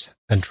rejoice,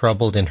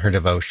 untroubled in her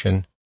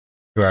devotion,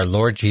 through our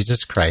Lord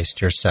Jesus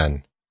Christ, your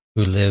Son,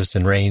 who lives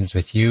and reigns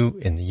with you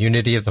in the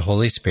unity of the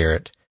Holy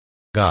Spirit,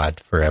 God,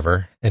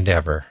 forever and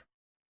ever.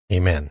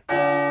 Amen.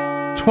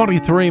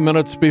 23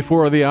 minutes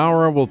before the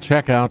hour, we'll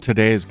check out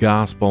today's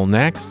gospel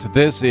next.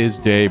 This is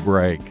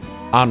Daybreak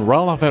on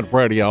Relevant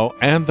Radio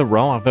and the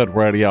Relevant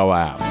Radio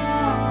app.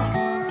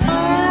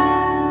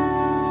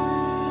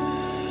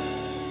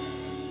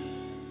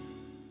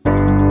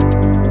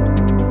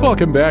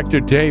 Welcome back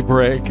to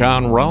Daybreak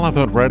on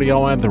Relevant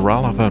Radio and the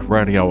Relevant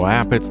Radio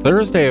app. It's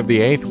Thursday of the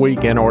 8th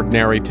week in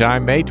Ordinary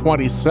Time, May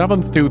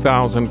 27th,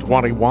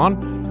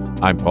 2021.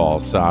 I'm Paul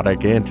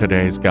Sadek. In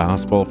today's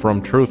Gospel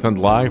from Truth and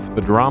Life,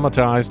 the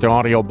dramatized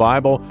audio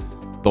Bible,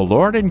 the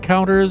Lord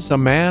encounters a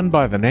man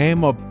by the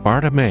name of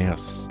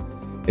Bartimaeus.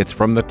 It's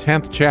from the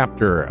 10th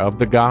chapter of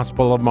the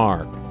Gospel of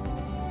Mark.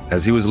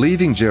 As he was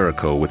leaving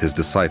Jericho with his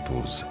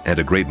disciples and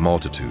a great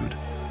multitude,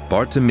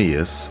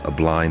 Bartimaeus, a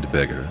blind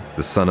beggar,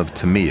 the son of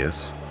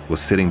Timaeus,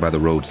 was sitting by the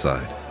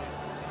roadside.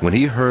 When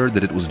he heard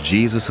that it was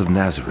Jesus of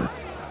Nazareth,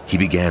 he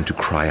began to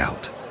cry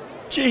out,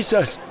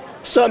 "Jesus,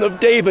 Son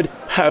of David,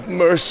 have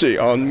mercy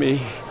on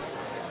me."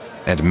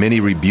 And many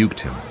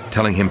rebuked him,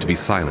 telling him to be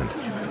silent,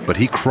 but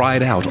he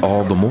cried out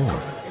all the more,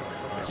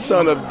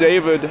 "Son of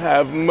David,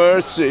 have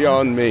mercy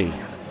on me."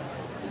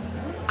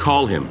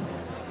 Call him.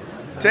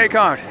 Take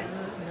heart.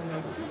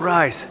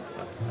 Rise.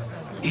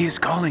 He is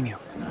calling you.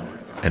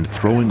 And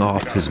throwing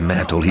off his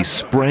mantle, he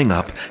sprang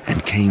up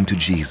and came to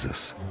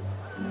Jesus.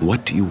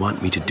 "What do you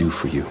want me to do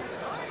for you?"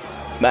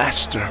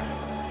 "Master,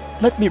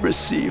 let me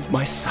receive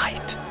my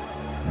sight."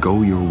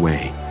 "Go your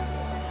way.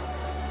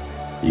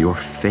 Your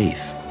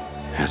faith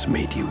has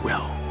made you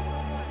well."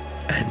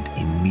 And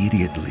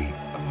immediately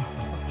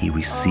he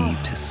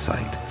received his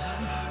sight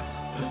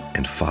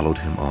and followed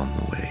him on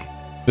the way.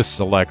 This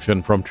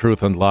selection from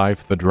Truth and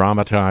Life, the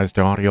dramatized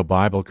audio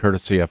Bible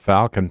courtesy of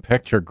Falcon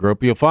Picture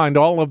Group. You'll find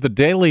all of the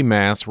daily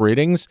Mass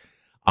readings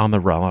on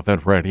the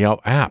Relevant Radio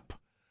app.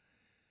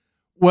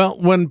 Well,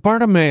 when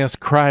Bartimaeus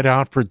cried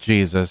out for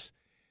Jesus,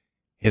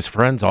 his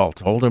friends all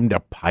told him to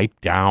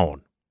pipe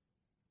down.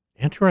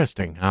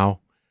 Interesting how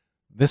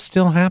this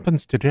still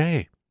happens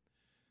today.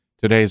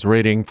 Today's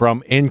reading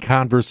from In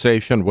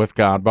Conversation with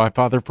God by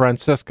Father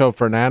Francisco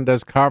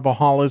Fernandez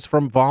Carvajal is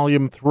from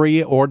Volume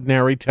 3,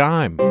 Ordinary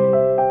Time.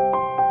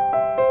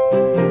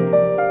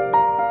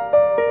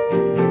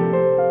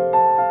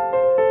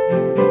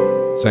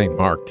 St.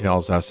 Mark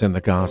tells us in the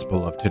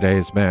Gospel of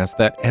today's Mass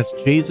that as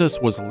Jesus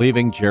was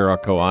leaving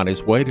Jericho on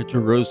his way to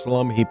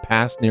Jerusalem, he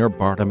passed near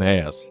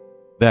Bartimaeus,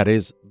 that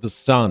is, the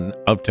son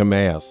of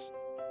Timaeus,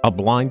 a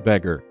blind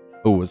beggar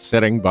who was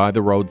sitting by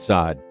the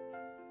roadside.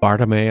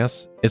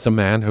 Bartimaeus is a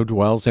man who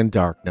dwells in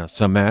darkness,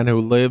 a man who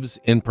lives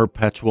in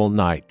perpetual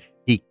night.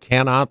 He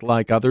cannot,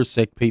 like other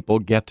sick people,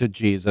 get to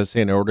Jesus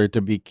in order to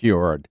be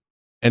cured.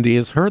 And he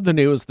has heard the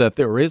news that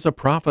there is a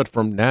prophet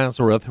from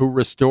Nazareth who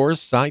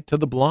restores sight to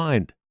the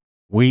blind.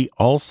 We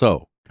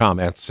also,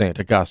 comments St.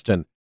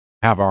 Augustine,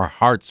 have our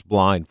hearts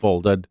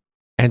blindfolded,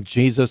 and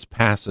Jesus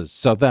passes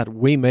so that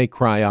we may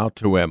cry out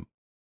to him.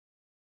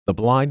 The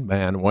blind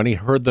man, when he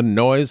heard the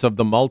noise of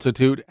the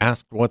multitude,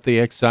 asked what the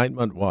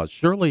excitement was.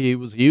 Surely he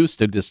was used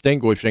to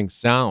distinguishing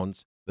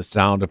sounds, the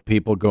sound of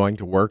people going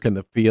to work in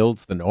the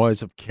fields, the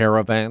noise of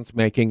caravans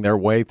making their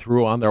way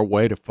through on their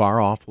way to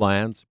far-off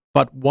lands.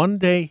 But one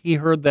day he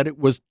heard that it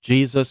was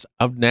Jesus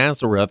of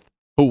Nazareth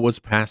who was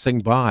passing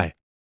by.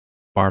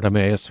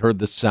 Bartimaeus heard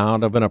the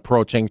sound of an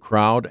approaching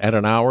crowd at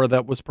an hour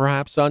that was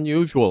perhaps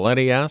unusual, and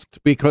he asked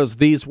because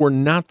these were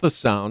not the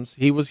sounds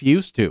he was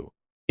used to.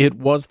 It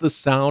was the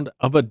sound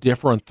of a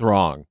different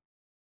throng.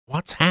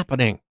 What's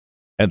happening?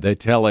 And they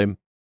tell him,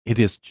 "It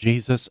is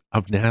Jesus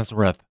of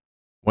Nazareth."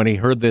 When he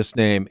heard this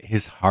name,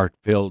 his heart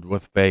filled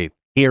with faith.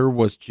 Here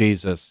was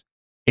Jesus.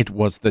 It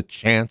was the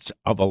chance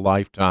of a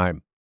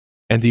lifetime.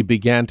 And he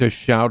began to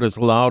shout as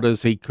loud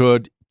as he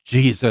could,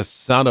 "Jesus,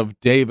 Son of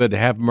David,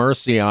 have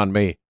mercy on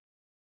me."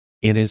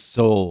 In his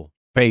soul,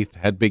 faith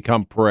had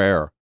become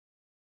prayer.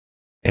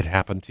 It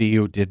happened to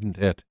you, didn't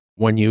it?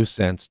 When you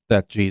sensed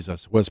that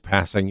Jesus was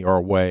passing your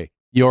way,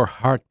 your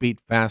heart beat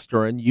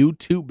faster and you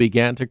too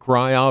began to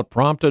cry out,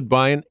 prompted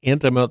by an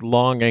intimate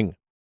longing.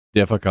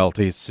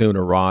 Difficulties soon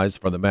arise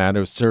for the man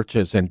who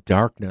searches in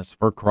darkness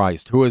for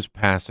Christ who is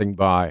passing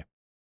by.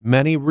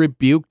 Many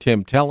rebuked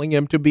him, telling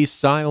him to be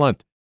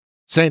silent.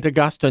 St.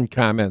 Augustine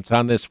comments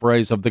on this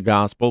phrase of the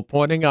gospel,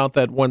 pointing out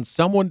that when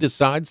someone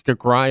decides to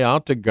cry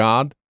out to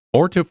God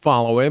or to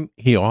follow him,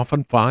 he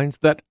often finds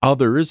that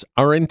others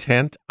are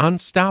intent on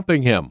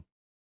stopping him.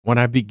 When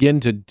I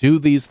begin to do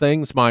these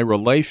things, my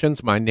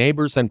relations, my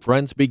neighbors, and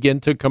friends begin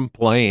to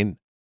complain.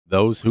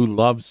 Those who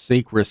love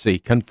secrecy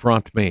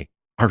confront me.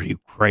 "Are you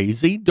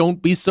crazy?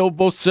 Don't be so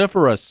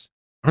vociferous.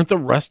 Aren't the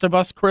rest of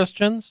us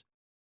Christians?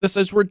 This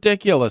is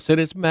ridiculous. It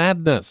is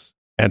madness."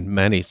 And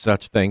many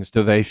such things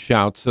do they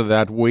shout, so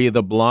that we,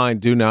 the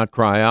blind, do not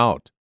cry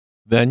out.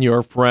 Then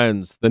your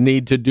friends, the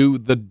need to do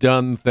the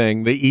done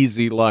thing, the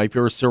easy life,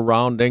 your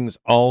surroundings,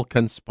 all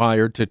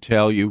conspire to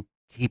tell you,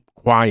 "Keep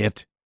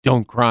quiet.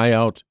 Don't cry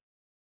out.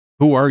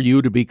 Who are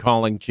you to be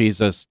calling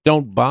Jesus?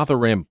 Don't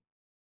bother him."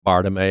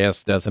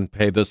 Bartimaeus doesn't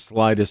pay the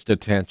slightest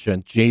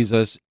attention.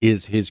 Jesus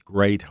is his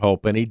great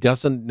hope, and he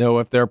doesn't know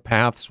if their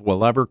paths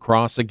will ever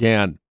cross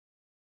again.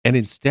 And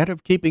instead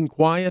of keeping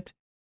quiet,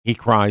 he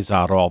cries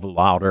out all the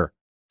louder,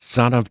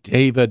 "Son of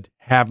David,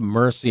 have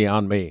mercy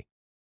on me."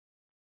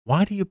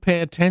 Why do you pay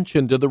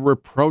attention to the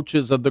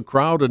reproaches of the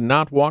crowd and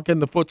not walk in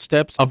the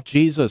footsteps of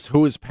Jesus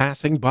who is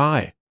passing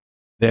by?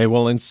 They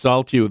will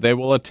insult you, they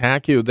will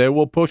attack you, they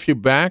will push you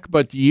back,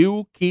 but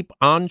you keep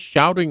on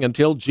shouting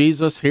until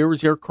Jesus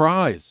hears your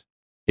cries.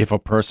 If a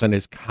person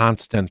is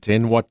constant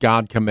in what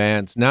God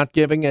commands, not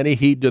giving any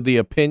heed to the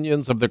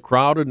opinions of the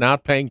crowd and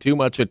not paying too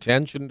much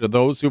attention to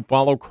those who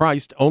follow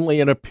Christ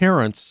only in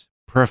appearance,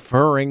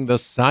 preferring the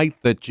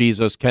sight that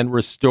Jesus can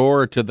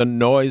restore to the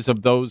noise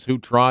of those who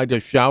try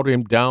to shout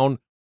him down,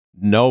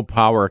 no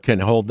power can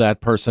hold that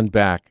person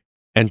back,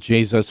 and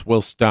Jesus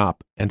will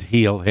stop and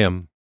heal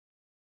him.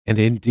 And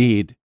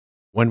indeed,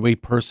 when we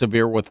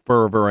persevere with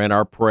fervor in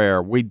our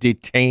prayer, we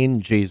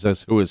detain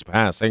Jesus who is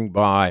passing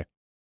by.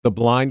 The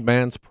blind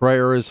man's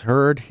prayer is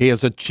heard. He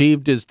has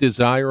achieved his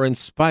desire in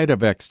spite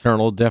of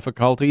external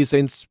difficulties,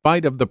 in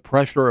spite of the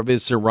pressure of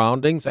his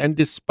surroundings, and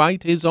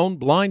despite his own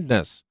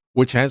blindness,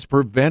 which has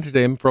prevented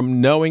him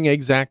from knowing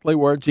exactly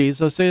where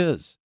Jesus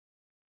is.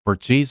 For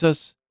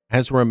Jesus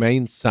has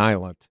remained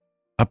silent,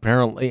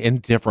 apparently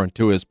indifferent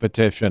to his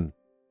petition.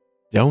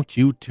 Don't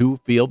you too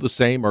feel the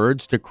same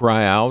urge to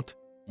cry out?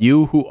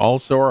 You who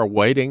also are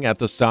waiting at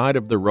the side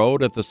of the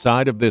road, at the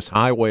side of this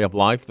highway of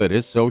life that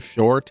is so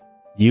short?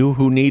 You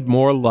who need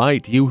more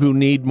light, you who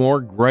need more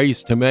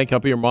grace to make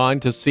up your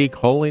mind to seek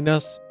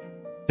holiness?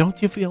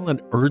 Don't you feel an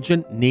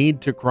urgent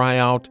need to cry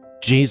out,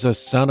 "Jesus,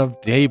 Son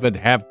of David,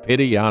 have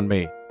pity on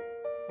me"?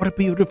 What a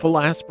beautiful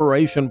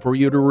aspiration for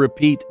you to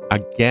repeat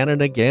again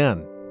and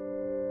again.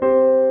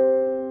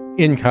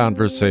 In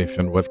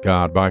Conversation with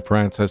God by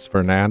Francis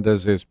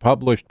Fernandez is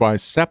published by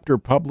Scepter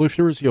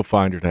Publishers. You'll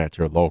find it at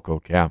your local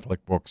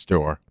Catholic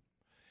bookstore.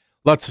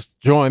 Let's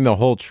join the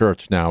whole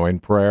church now in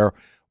prayer.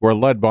 We're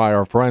led by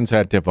our friends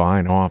at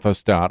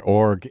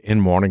divineoffice.org in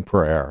morning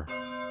prayer.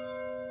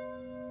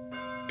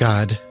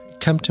 God,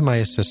 come to my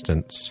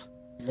assistance.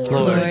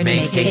 Lord,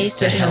 make haste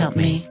to help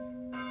me.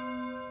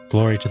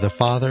 Glory to the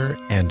Father,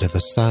 and to the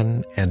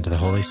Son, and to the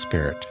Holy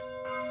Spirit.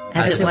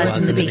 As it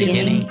was in the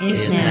beginning,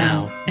 is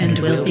now, and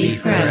will be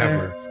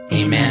forever.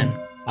 Amen.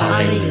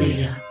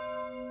 Alleluia.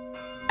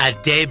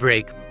 At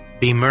daybreak,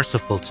 be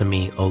merciful to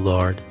me, O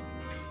Lord.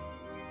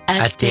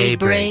 At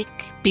daybreak,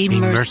 be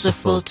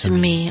merciful to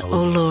me,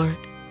 O Lord.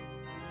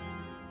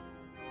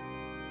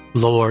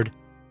 Lord,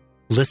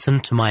 listen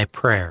to my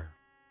prayer.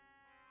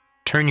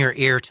 Turn your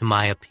ear to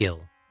my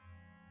appeal.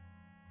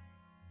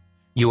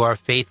 You are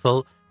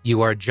faithful,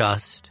 you are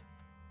just.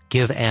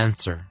 Give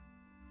answer.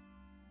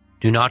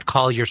 Do not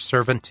call your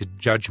servant to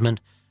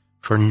judgment,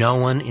 for no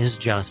one is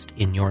just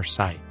in your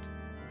sight.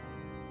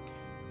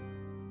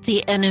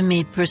 The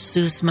enemy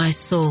pursues my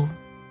soul.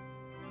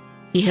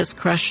 He has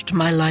crushed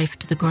my life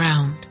to the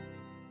ground.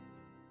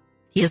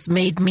 He has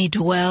made me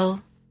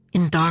dwell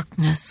in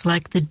darkness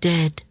like the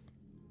dead,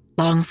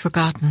 long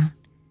forgotten.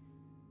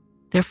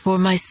 Therefore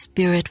my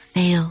spirit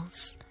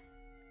fails.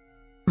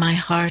 My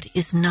heart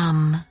is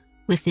numb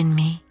within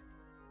me.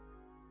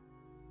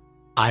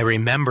 I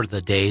remember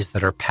the days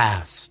that are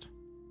past.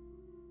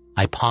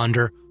 I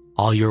ponder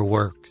all your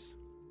works.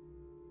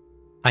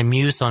 I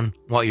muse on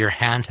what your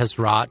hand has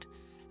wrought,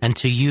 and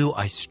to you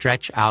I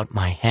stretch out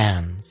my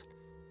hands.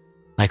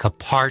 Like a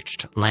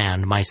parched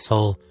land, my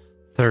soul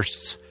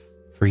thirsts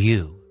for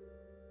you.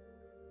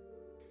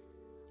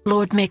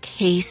 Lord, make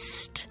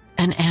haste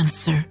and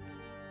answer.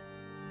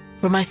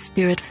 for my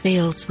spirit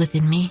fails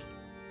within me.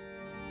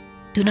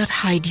 Do not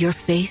hide your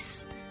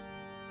face,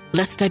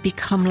 lest I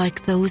become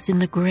like those in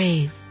the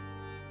grave.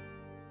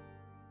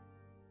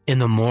 In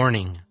the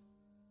morning,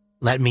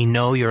 let me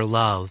know your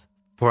love,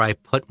 for I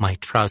put my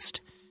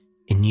trust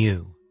in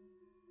you.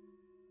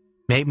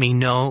 Make me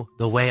know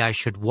the way I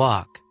should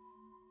walk.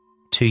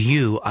 To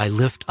you I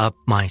lift up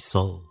my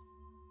soul.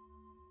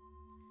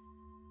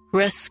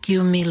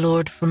 Rescue me,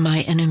 Lord, from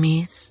my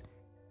enemies.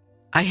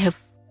 I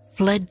have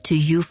fled to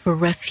you for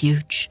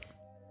refuge.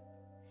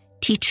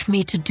 Teach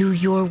me to do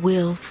your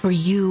will, for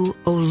you,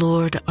 O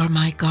Lord, are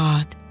my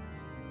God.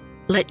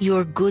 Let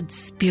your good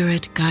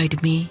spirit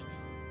guide me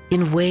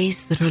in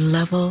ways that are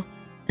level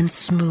and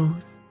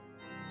smooth.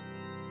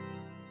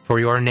 For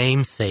your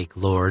name's sake,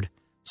 Lord,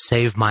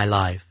 save my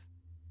life.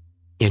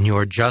 In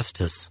your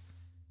justice,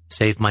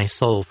 save my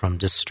soul from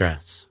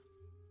distress.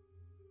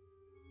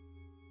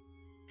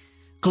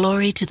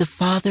 Glory to the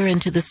Father,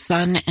 and to the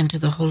Son, and to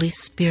the Holy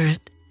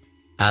Spirit.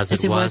 As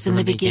it was in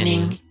the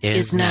beginning,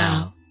 is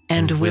now,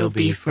 and will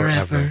be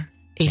forever.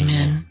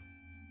 Amen.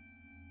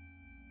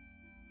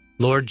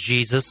 Lord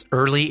Jesus,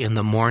 early in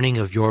the morning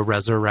of your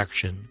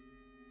resurrection,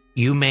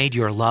 you made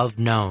your love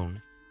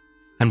known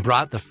and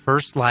brought the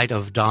first light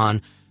of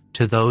dawn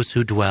to those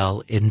who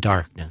dwell in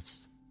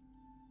darkness.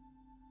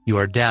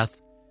 Your death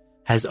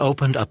has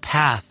opened a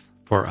path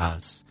for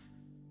us.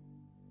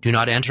 Do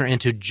not enter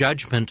into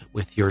judgment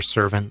with your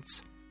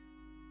servants.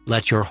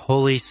 Let your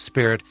Holy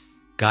Spirit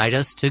guide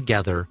us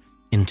together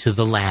into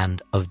the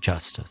land of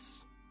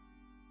justice.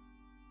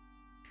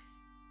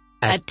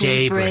 At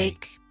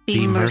daybreak,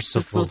 be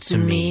merciful to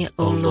me,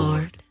 O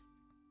Lord.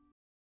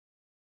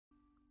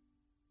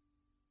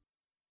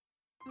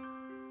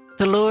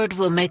 The Lord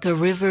will make a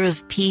river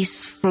of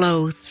peace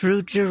flow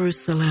through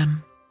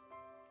Jerusalem.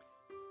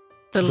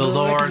 The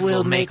Lord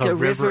will make a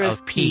river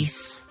of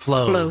peace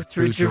flow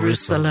through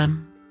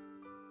Jerusalem.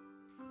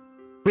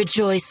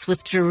 Rejoice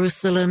with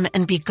Jerusalem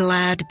and be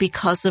glad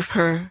because of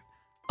her,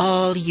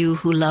 all you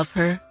who love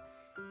her.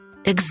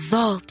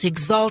 Exalt,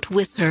 exalt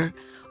with her,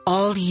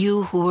 all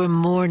you who are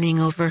mourning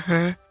over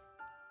her.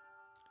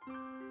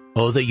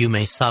 Oh, that you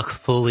may suck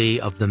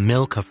fully of the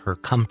milk of her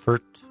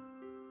comfort,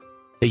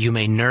 that you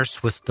may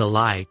nurse with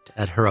delight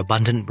at her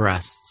abundant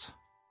breasts.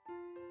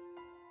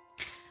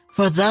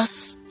 For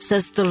thus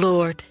says the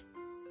Lord,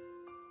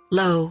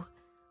 Lo,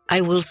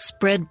 I will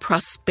spread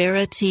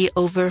prosperity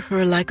over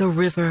her like a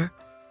river,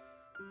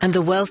 and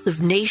the wealth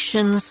of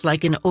nations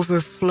like an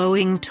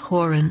overflowing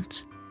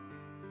torrent.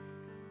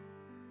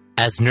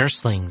 As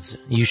nurslings,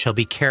 you shall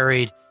be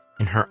carried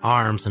in her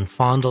arms and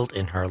fondled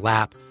in her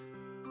lap.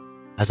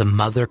 As a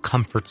mother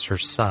comforts her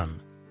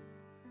son,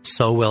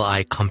 so will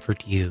I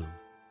comfort you.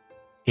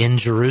 In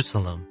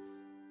Jerusalem,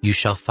 you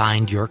shall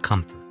find your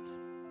comfort.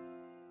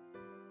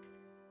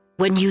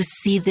 When you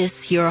see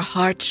this, your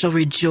heart shall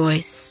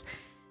rejoice,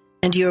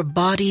 and your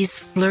bodies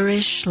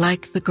flourish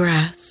like the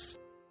grass.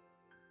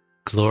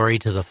 Glory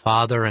to the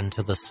Father, and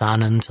to the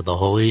Son, and to the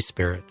Holy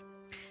Spirit.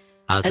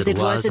 As it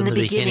was in the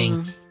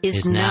beginning,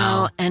 is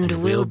now, and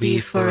will be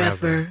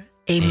forever.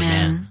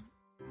 Amen.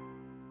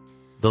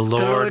 The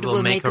Lord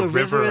will make a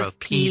river of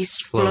peace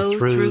flow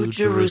through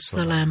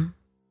Jerusalem.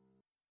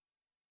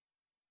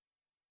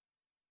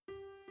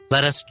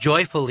 Let us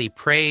joyfully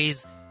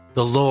praise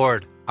the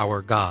Lord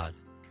our God.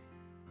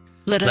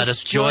 Let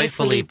us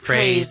joyfully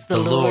praise the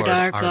Lord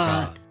our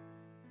God.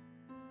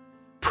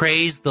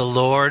 Praise the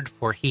Lord,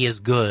 for he is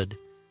good.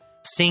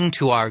 Sing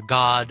to our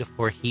God,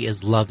 for he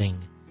is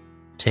loving.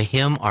 To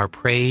him our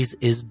praise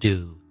is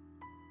due.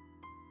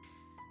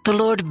 The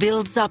Lord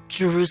builds up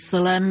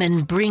Jerusalem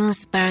and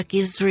brings back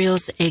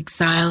Israel's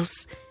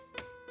exiles.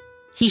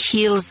 He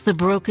heals the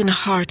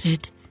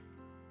brokenhearted.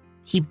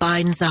 He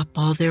binds up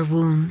all their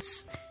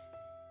wounds.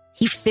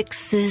 He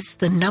fixes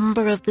the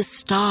number of the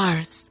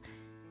stars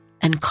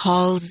and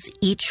calls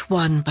each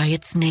one by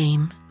its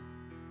name.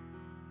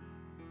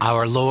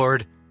 Our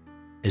Lord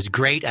is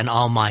great and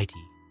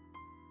almighty.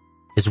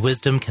 His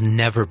wisdom can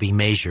never be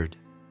measured.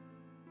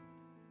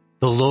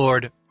 The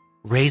Lord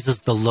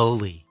raises the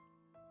lowly.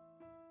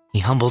 He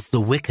humbles the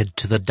wicked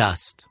to the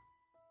dust.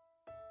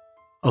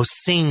 Oh,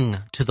 sing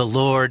to the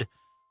Lord,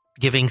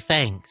 giving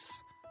thanks.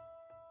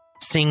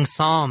 Sing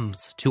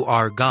psalms to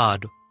our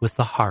God with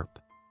the harp.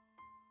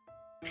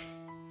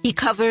 He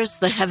covers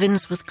the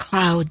heavens with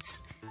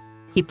clouds.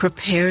 He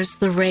prepares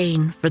the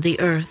rain for the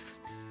earth,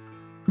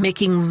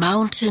 making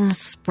mountains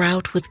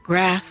sprout with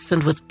grass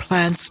and with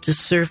plants to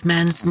serve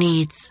man's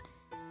needs.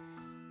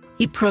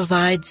 He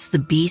provides the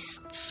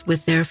beasts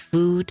with their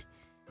food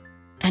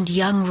and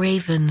young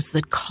ravens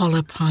that call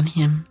upon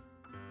him.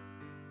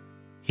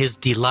 His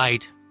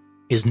delight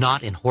is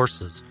not in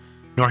horses,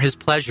 nor his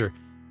pleasure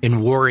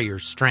in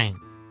warriors'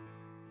 strength.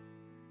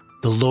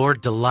 The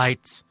Lord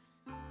delights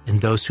in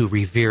those who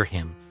revere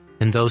him,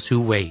 and those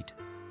who wait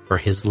for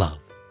his love.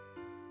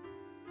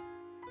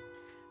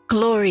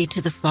 Glory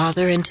to the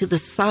Father, and to the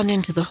Son,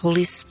 and to the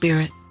Holy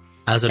Spirit.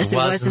 As it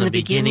was in the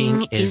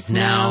beginning, is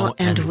now,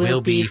 and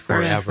will be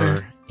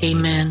forever.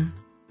 Amen.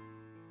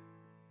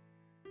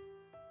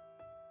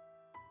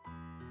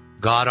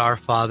 God our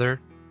Father,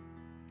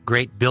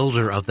 great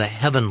builder of the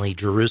heavenly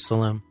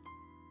Jerusalem,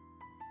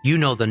 you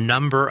know the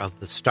number of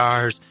the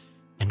stars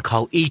and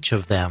call each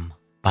of them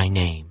by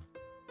name.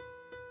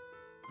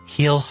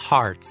 Heal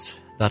hearts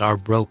that are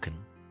broken.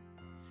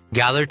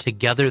 Gather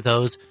together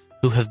those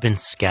who have been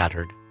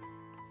scattered,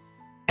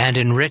 and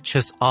enrich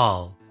us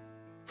all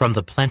from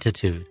the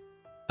plenitude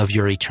of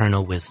your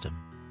eternal wisdom.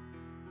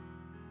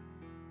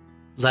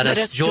 Let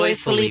us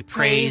joyfully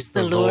praise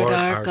the Lord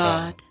our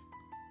God.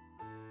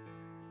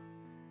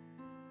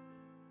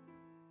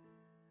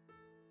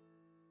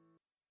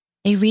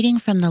 A reading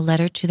from the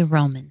letter to the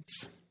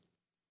Romans.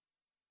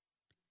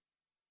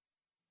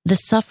 The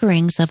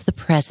sufferings of the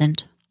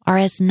present are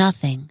as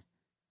nothing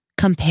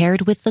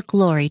compared with the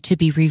glory to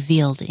be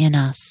revealed in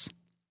us.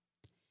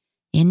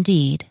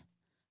 Indeed,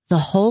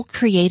 the whole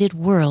created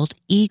world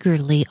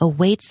eagerly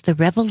awaits the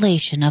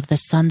revelation of the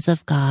sons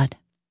of God.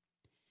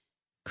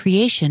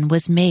 Creation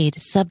was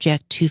made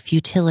subject to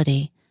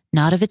futility,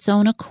 not of its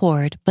own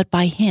accord, but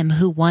by him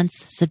who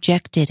once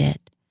subjected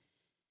it.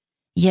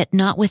 Yet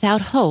not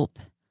without hope,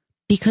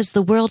 because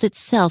the world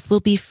itself will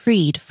be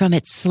freed from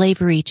its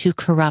slavery to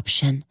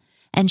corruption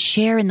and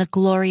share in the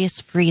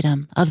glorious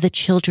freedom of the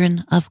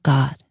children of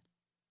God.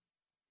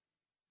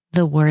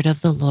 The word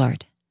of the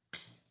Lord.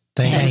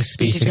 Thanks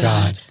be to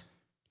God.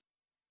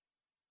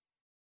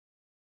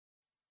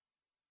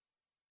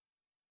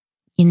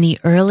 In the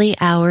early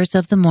hours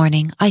of the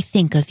morning, I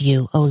think of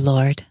you, O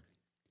Lord.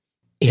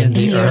 In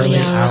the early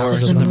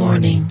hours of the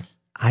morning,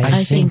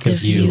 I think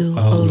of you,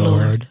 O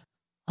Lord.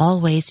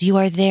 Always you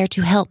are there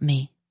to help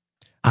me.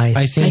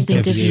 I think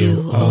of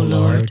you, O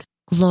Lord.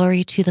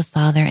 Glory to the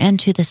Father, and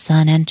to the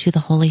Son, and to the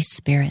Holy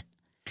Spirit.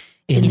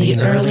 In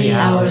the early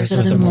hours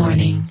of the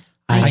morning,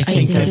 I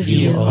think of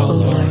you, O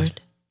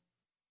Lord.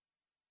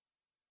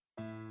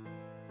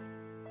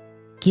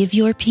 Give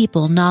your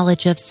people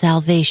knowledge of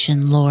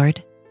salvation,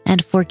 Lord,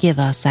 and forgive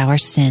us our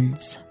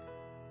sins.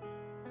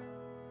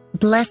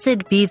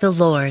 Blessed be the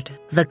Lord,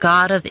 the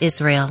God of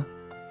Israel.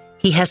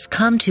 He has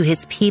come to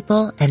his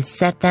people and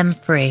set them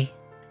free.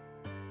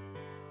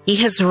 He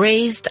has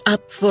raised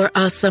up for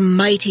us a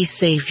mighty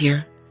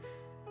Savior,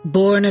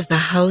 born of the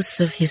house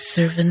of his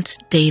servant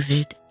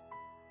David.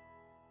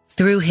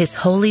 Through his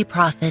holy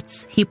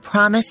prophets, he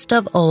promised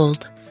of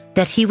old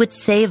that he would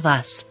save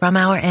us from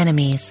our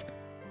enemies,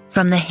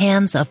 from the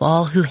hands of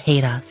all who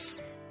hate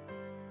us.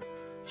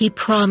 He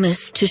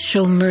promised to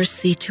show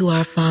mercy to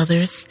our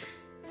fathers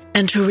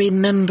and to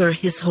remember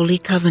his holy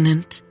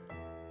covenant.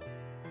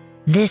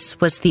 This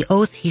was the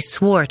oath he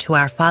swore to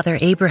our father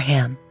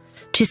Abraham,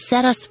 to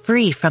set us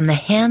free from the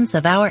hands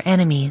of our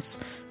enemies,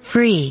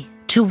 free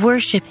to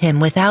worship him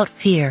without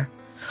fear,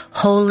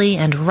 holy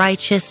and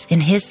righteous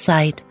in his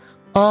sight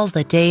all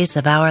the days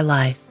of our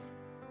life.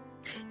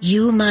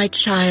 You, my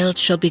child,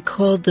 shall be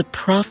called the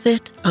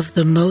prophet of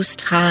the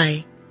Most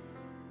High,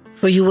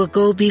 for you will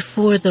go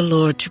before the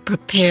Lord to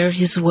prepare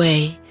his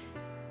way,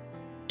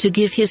 to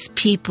give his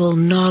people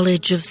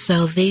knowledge of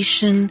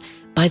salvation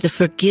by the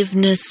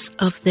forgiveness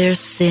of their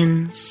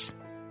sins.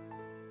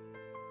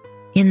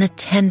 In the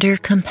tender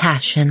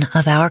compassion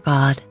of our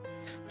God,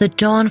 the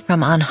dawn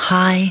from on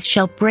high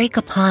shall break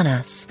upon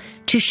us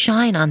to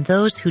shine on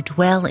those who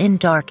dwell in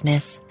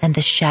darkness and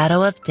the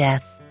shadow of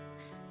death,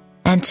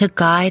 and to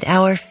guide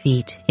our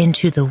feet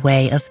into the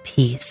way of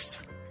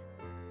peace.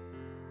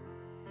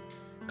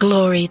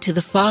 Glory to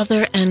the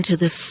Father, and to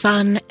the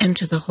Son, and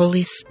to the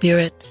Holy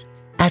Spirit.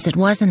 As it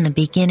was in the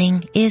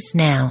beginning, is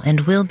now,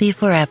 and will be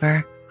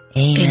forever.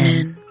 Amen.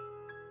 Amen.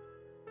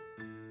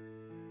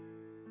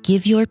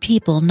 Give your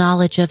people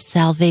knowledge of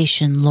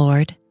salvation,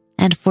 Lord,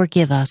 and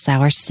forgive us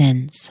our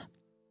sins.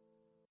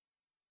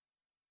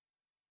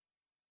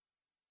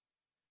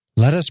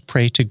 Let us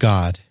pray to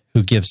God,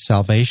 who gives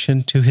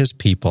salvation to his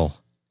people.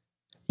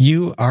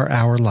 You are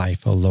our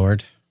life, O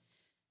Lord.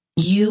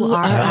 You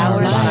are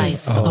our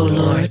life, O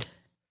Lord.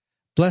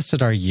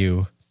 Blessed are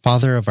you,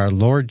 Father of our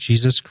Lord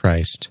Jesus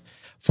Christ,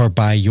 for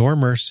by your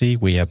mercy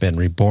we have been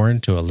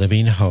reborn to a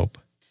living hope.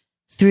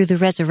 Through the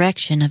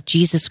resurrection of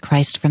Jesus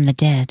Christ from the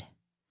dead.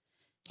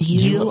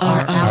 You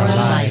are our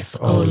life,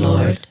 O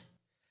Lord.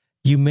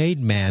 You made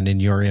man in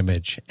your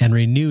image and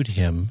renewed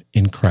him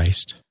in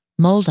Christ.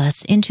 Mold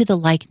us into the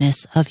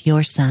likeness of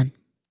your Son.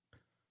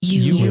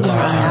 You are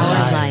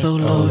our life, O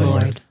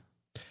Lord.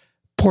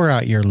 Pour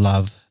out your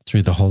love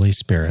through the Holy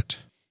Spirit.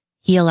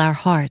 Heal our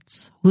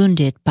hearts,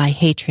 wounded by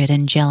hatred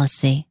and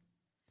jealousy.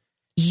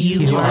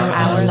 You are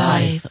our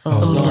life, O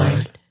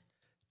Lord.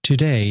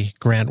 Today,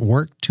 grant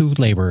work to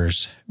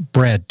laborers,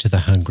 bread to the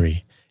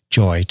hungry,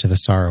 joy to the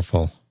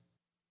sorrowful.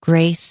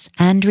 Grace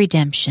and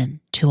redemption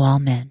to all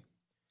men.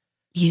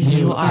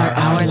 You are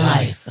our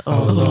life,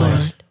 O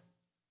Lord.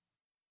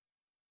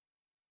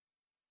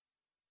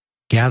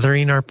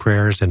 Gathering our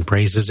prayers and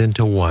praises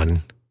into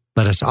one,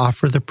 let us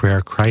offer the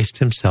prayer Christ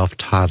himself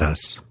taught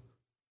us.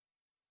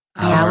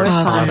 Our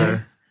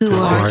Father,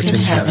 who art in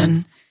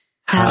heaven,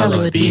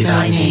 hallowed be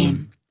thy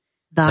name.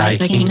 Thy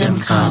kingdom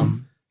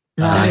come,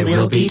 thy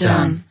will be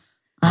done,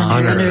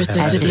 on earth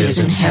as it is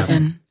in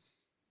heaven.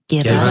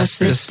 Give us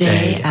this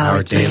day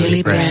our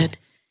daily bread,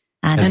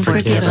 and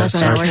forgive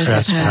us our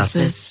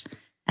trespasses,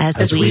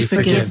 as we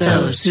forgive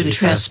those who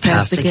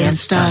trespass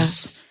against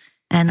us.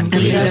 And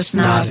lead us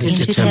not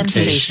into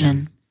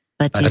temptation,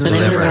 but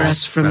deliver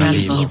us from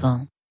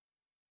evil.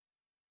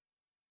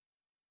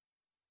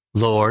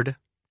 Lord,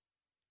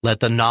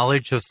 let the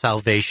knowledge of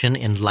salvation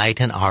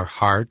enlighten our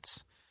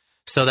hearts,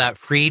 so that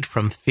freed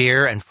from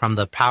fear and from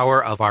the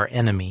power of our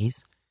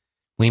enemies,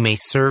 we may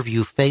serve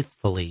you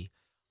faithfully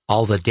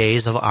all the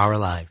days of our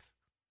life.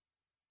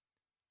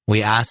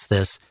 We ask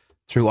this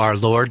through our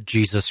Lord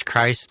Jesus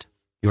Christ,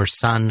 your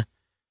Son,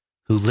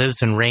 who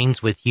lives and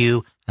reigns with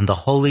you and the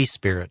Holy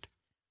Spirit,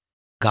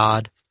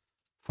 God,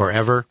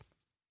 forever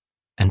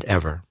and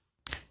ever.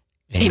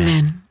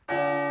 Amen.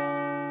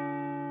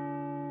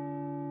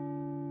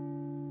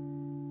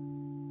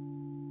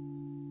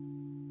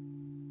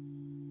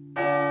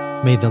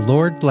 May the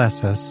Lord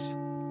bless us,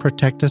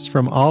 protect us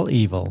from all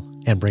evil,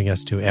 and bring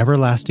us to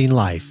everlasting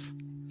life.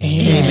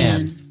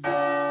 Amen.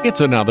 It's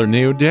another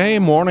new day.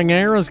 Morning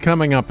Air is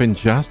coming up in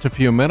just a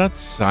few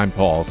minutes. I'm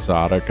Paul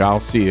Sadek. I'll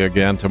see you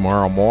again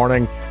tomorrow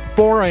morning,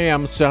 4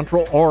 a.m.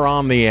 Central, or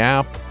on the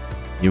app.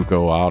 You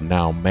go out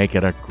now, make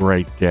it a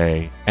great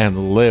day,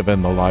 and live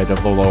in the light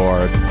of the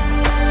Lord.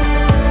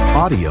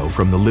 Audio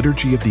from the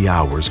Liturgy of the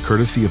Hours,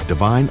 courtesy of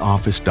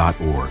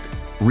divineoffice.org.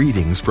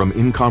 Readings from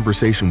In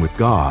Conversation with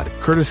God,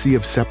 courtesy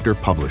of Scepter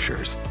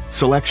Publishers.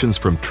 Selections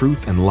from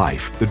Truth and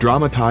Life, the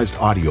dramatized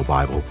audio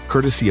Bible,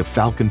 courtesy of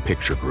Falcon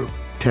Picture Group.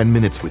 10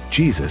 Minutes with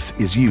Jesus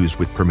is used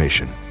with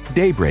permission.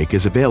 Daybreak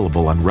is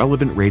available on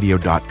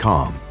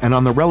relevantradio.com and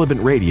on the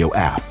Relevant Radio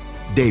app.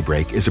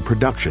 Daybreak is a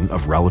production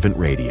of Relevant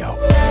Radio.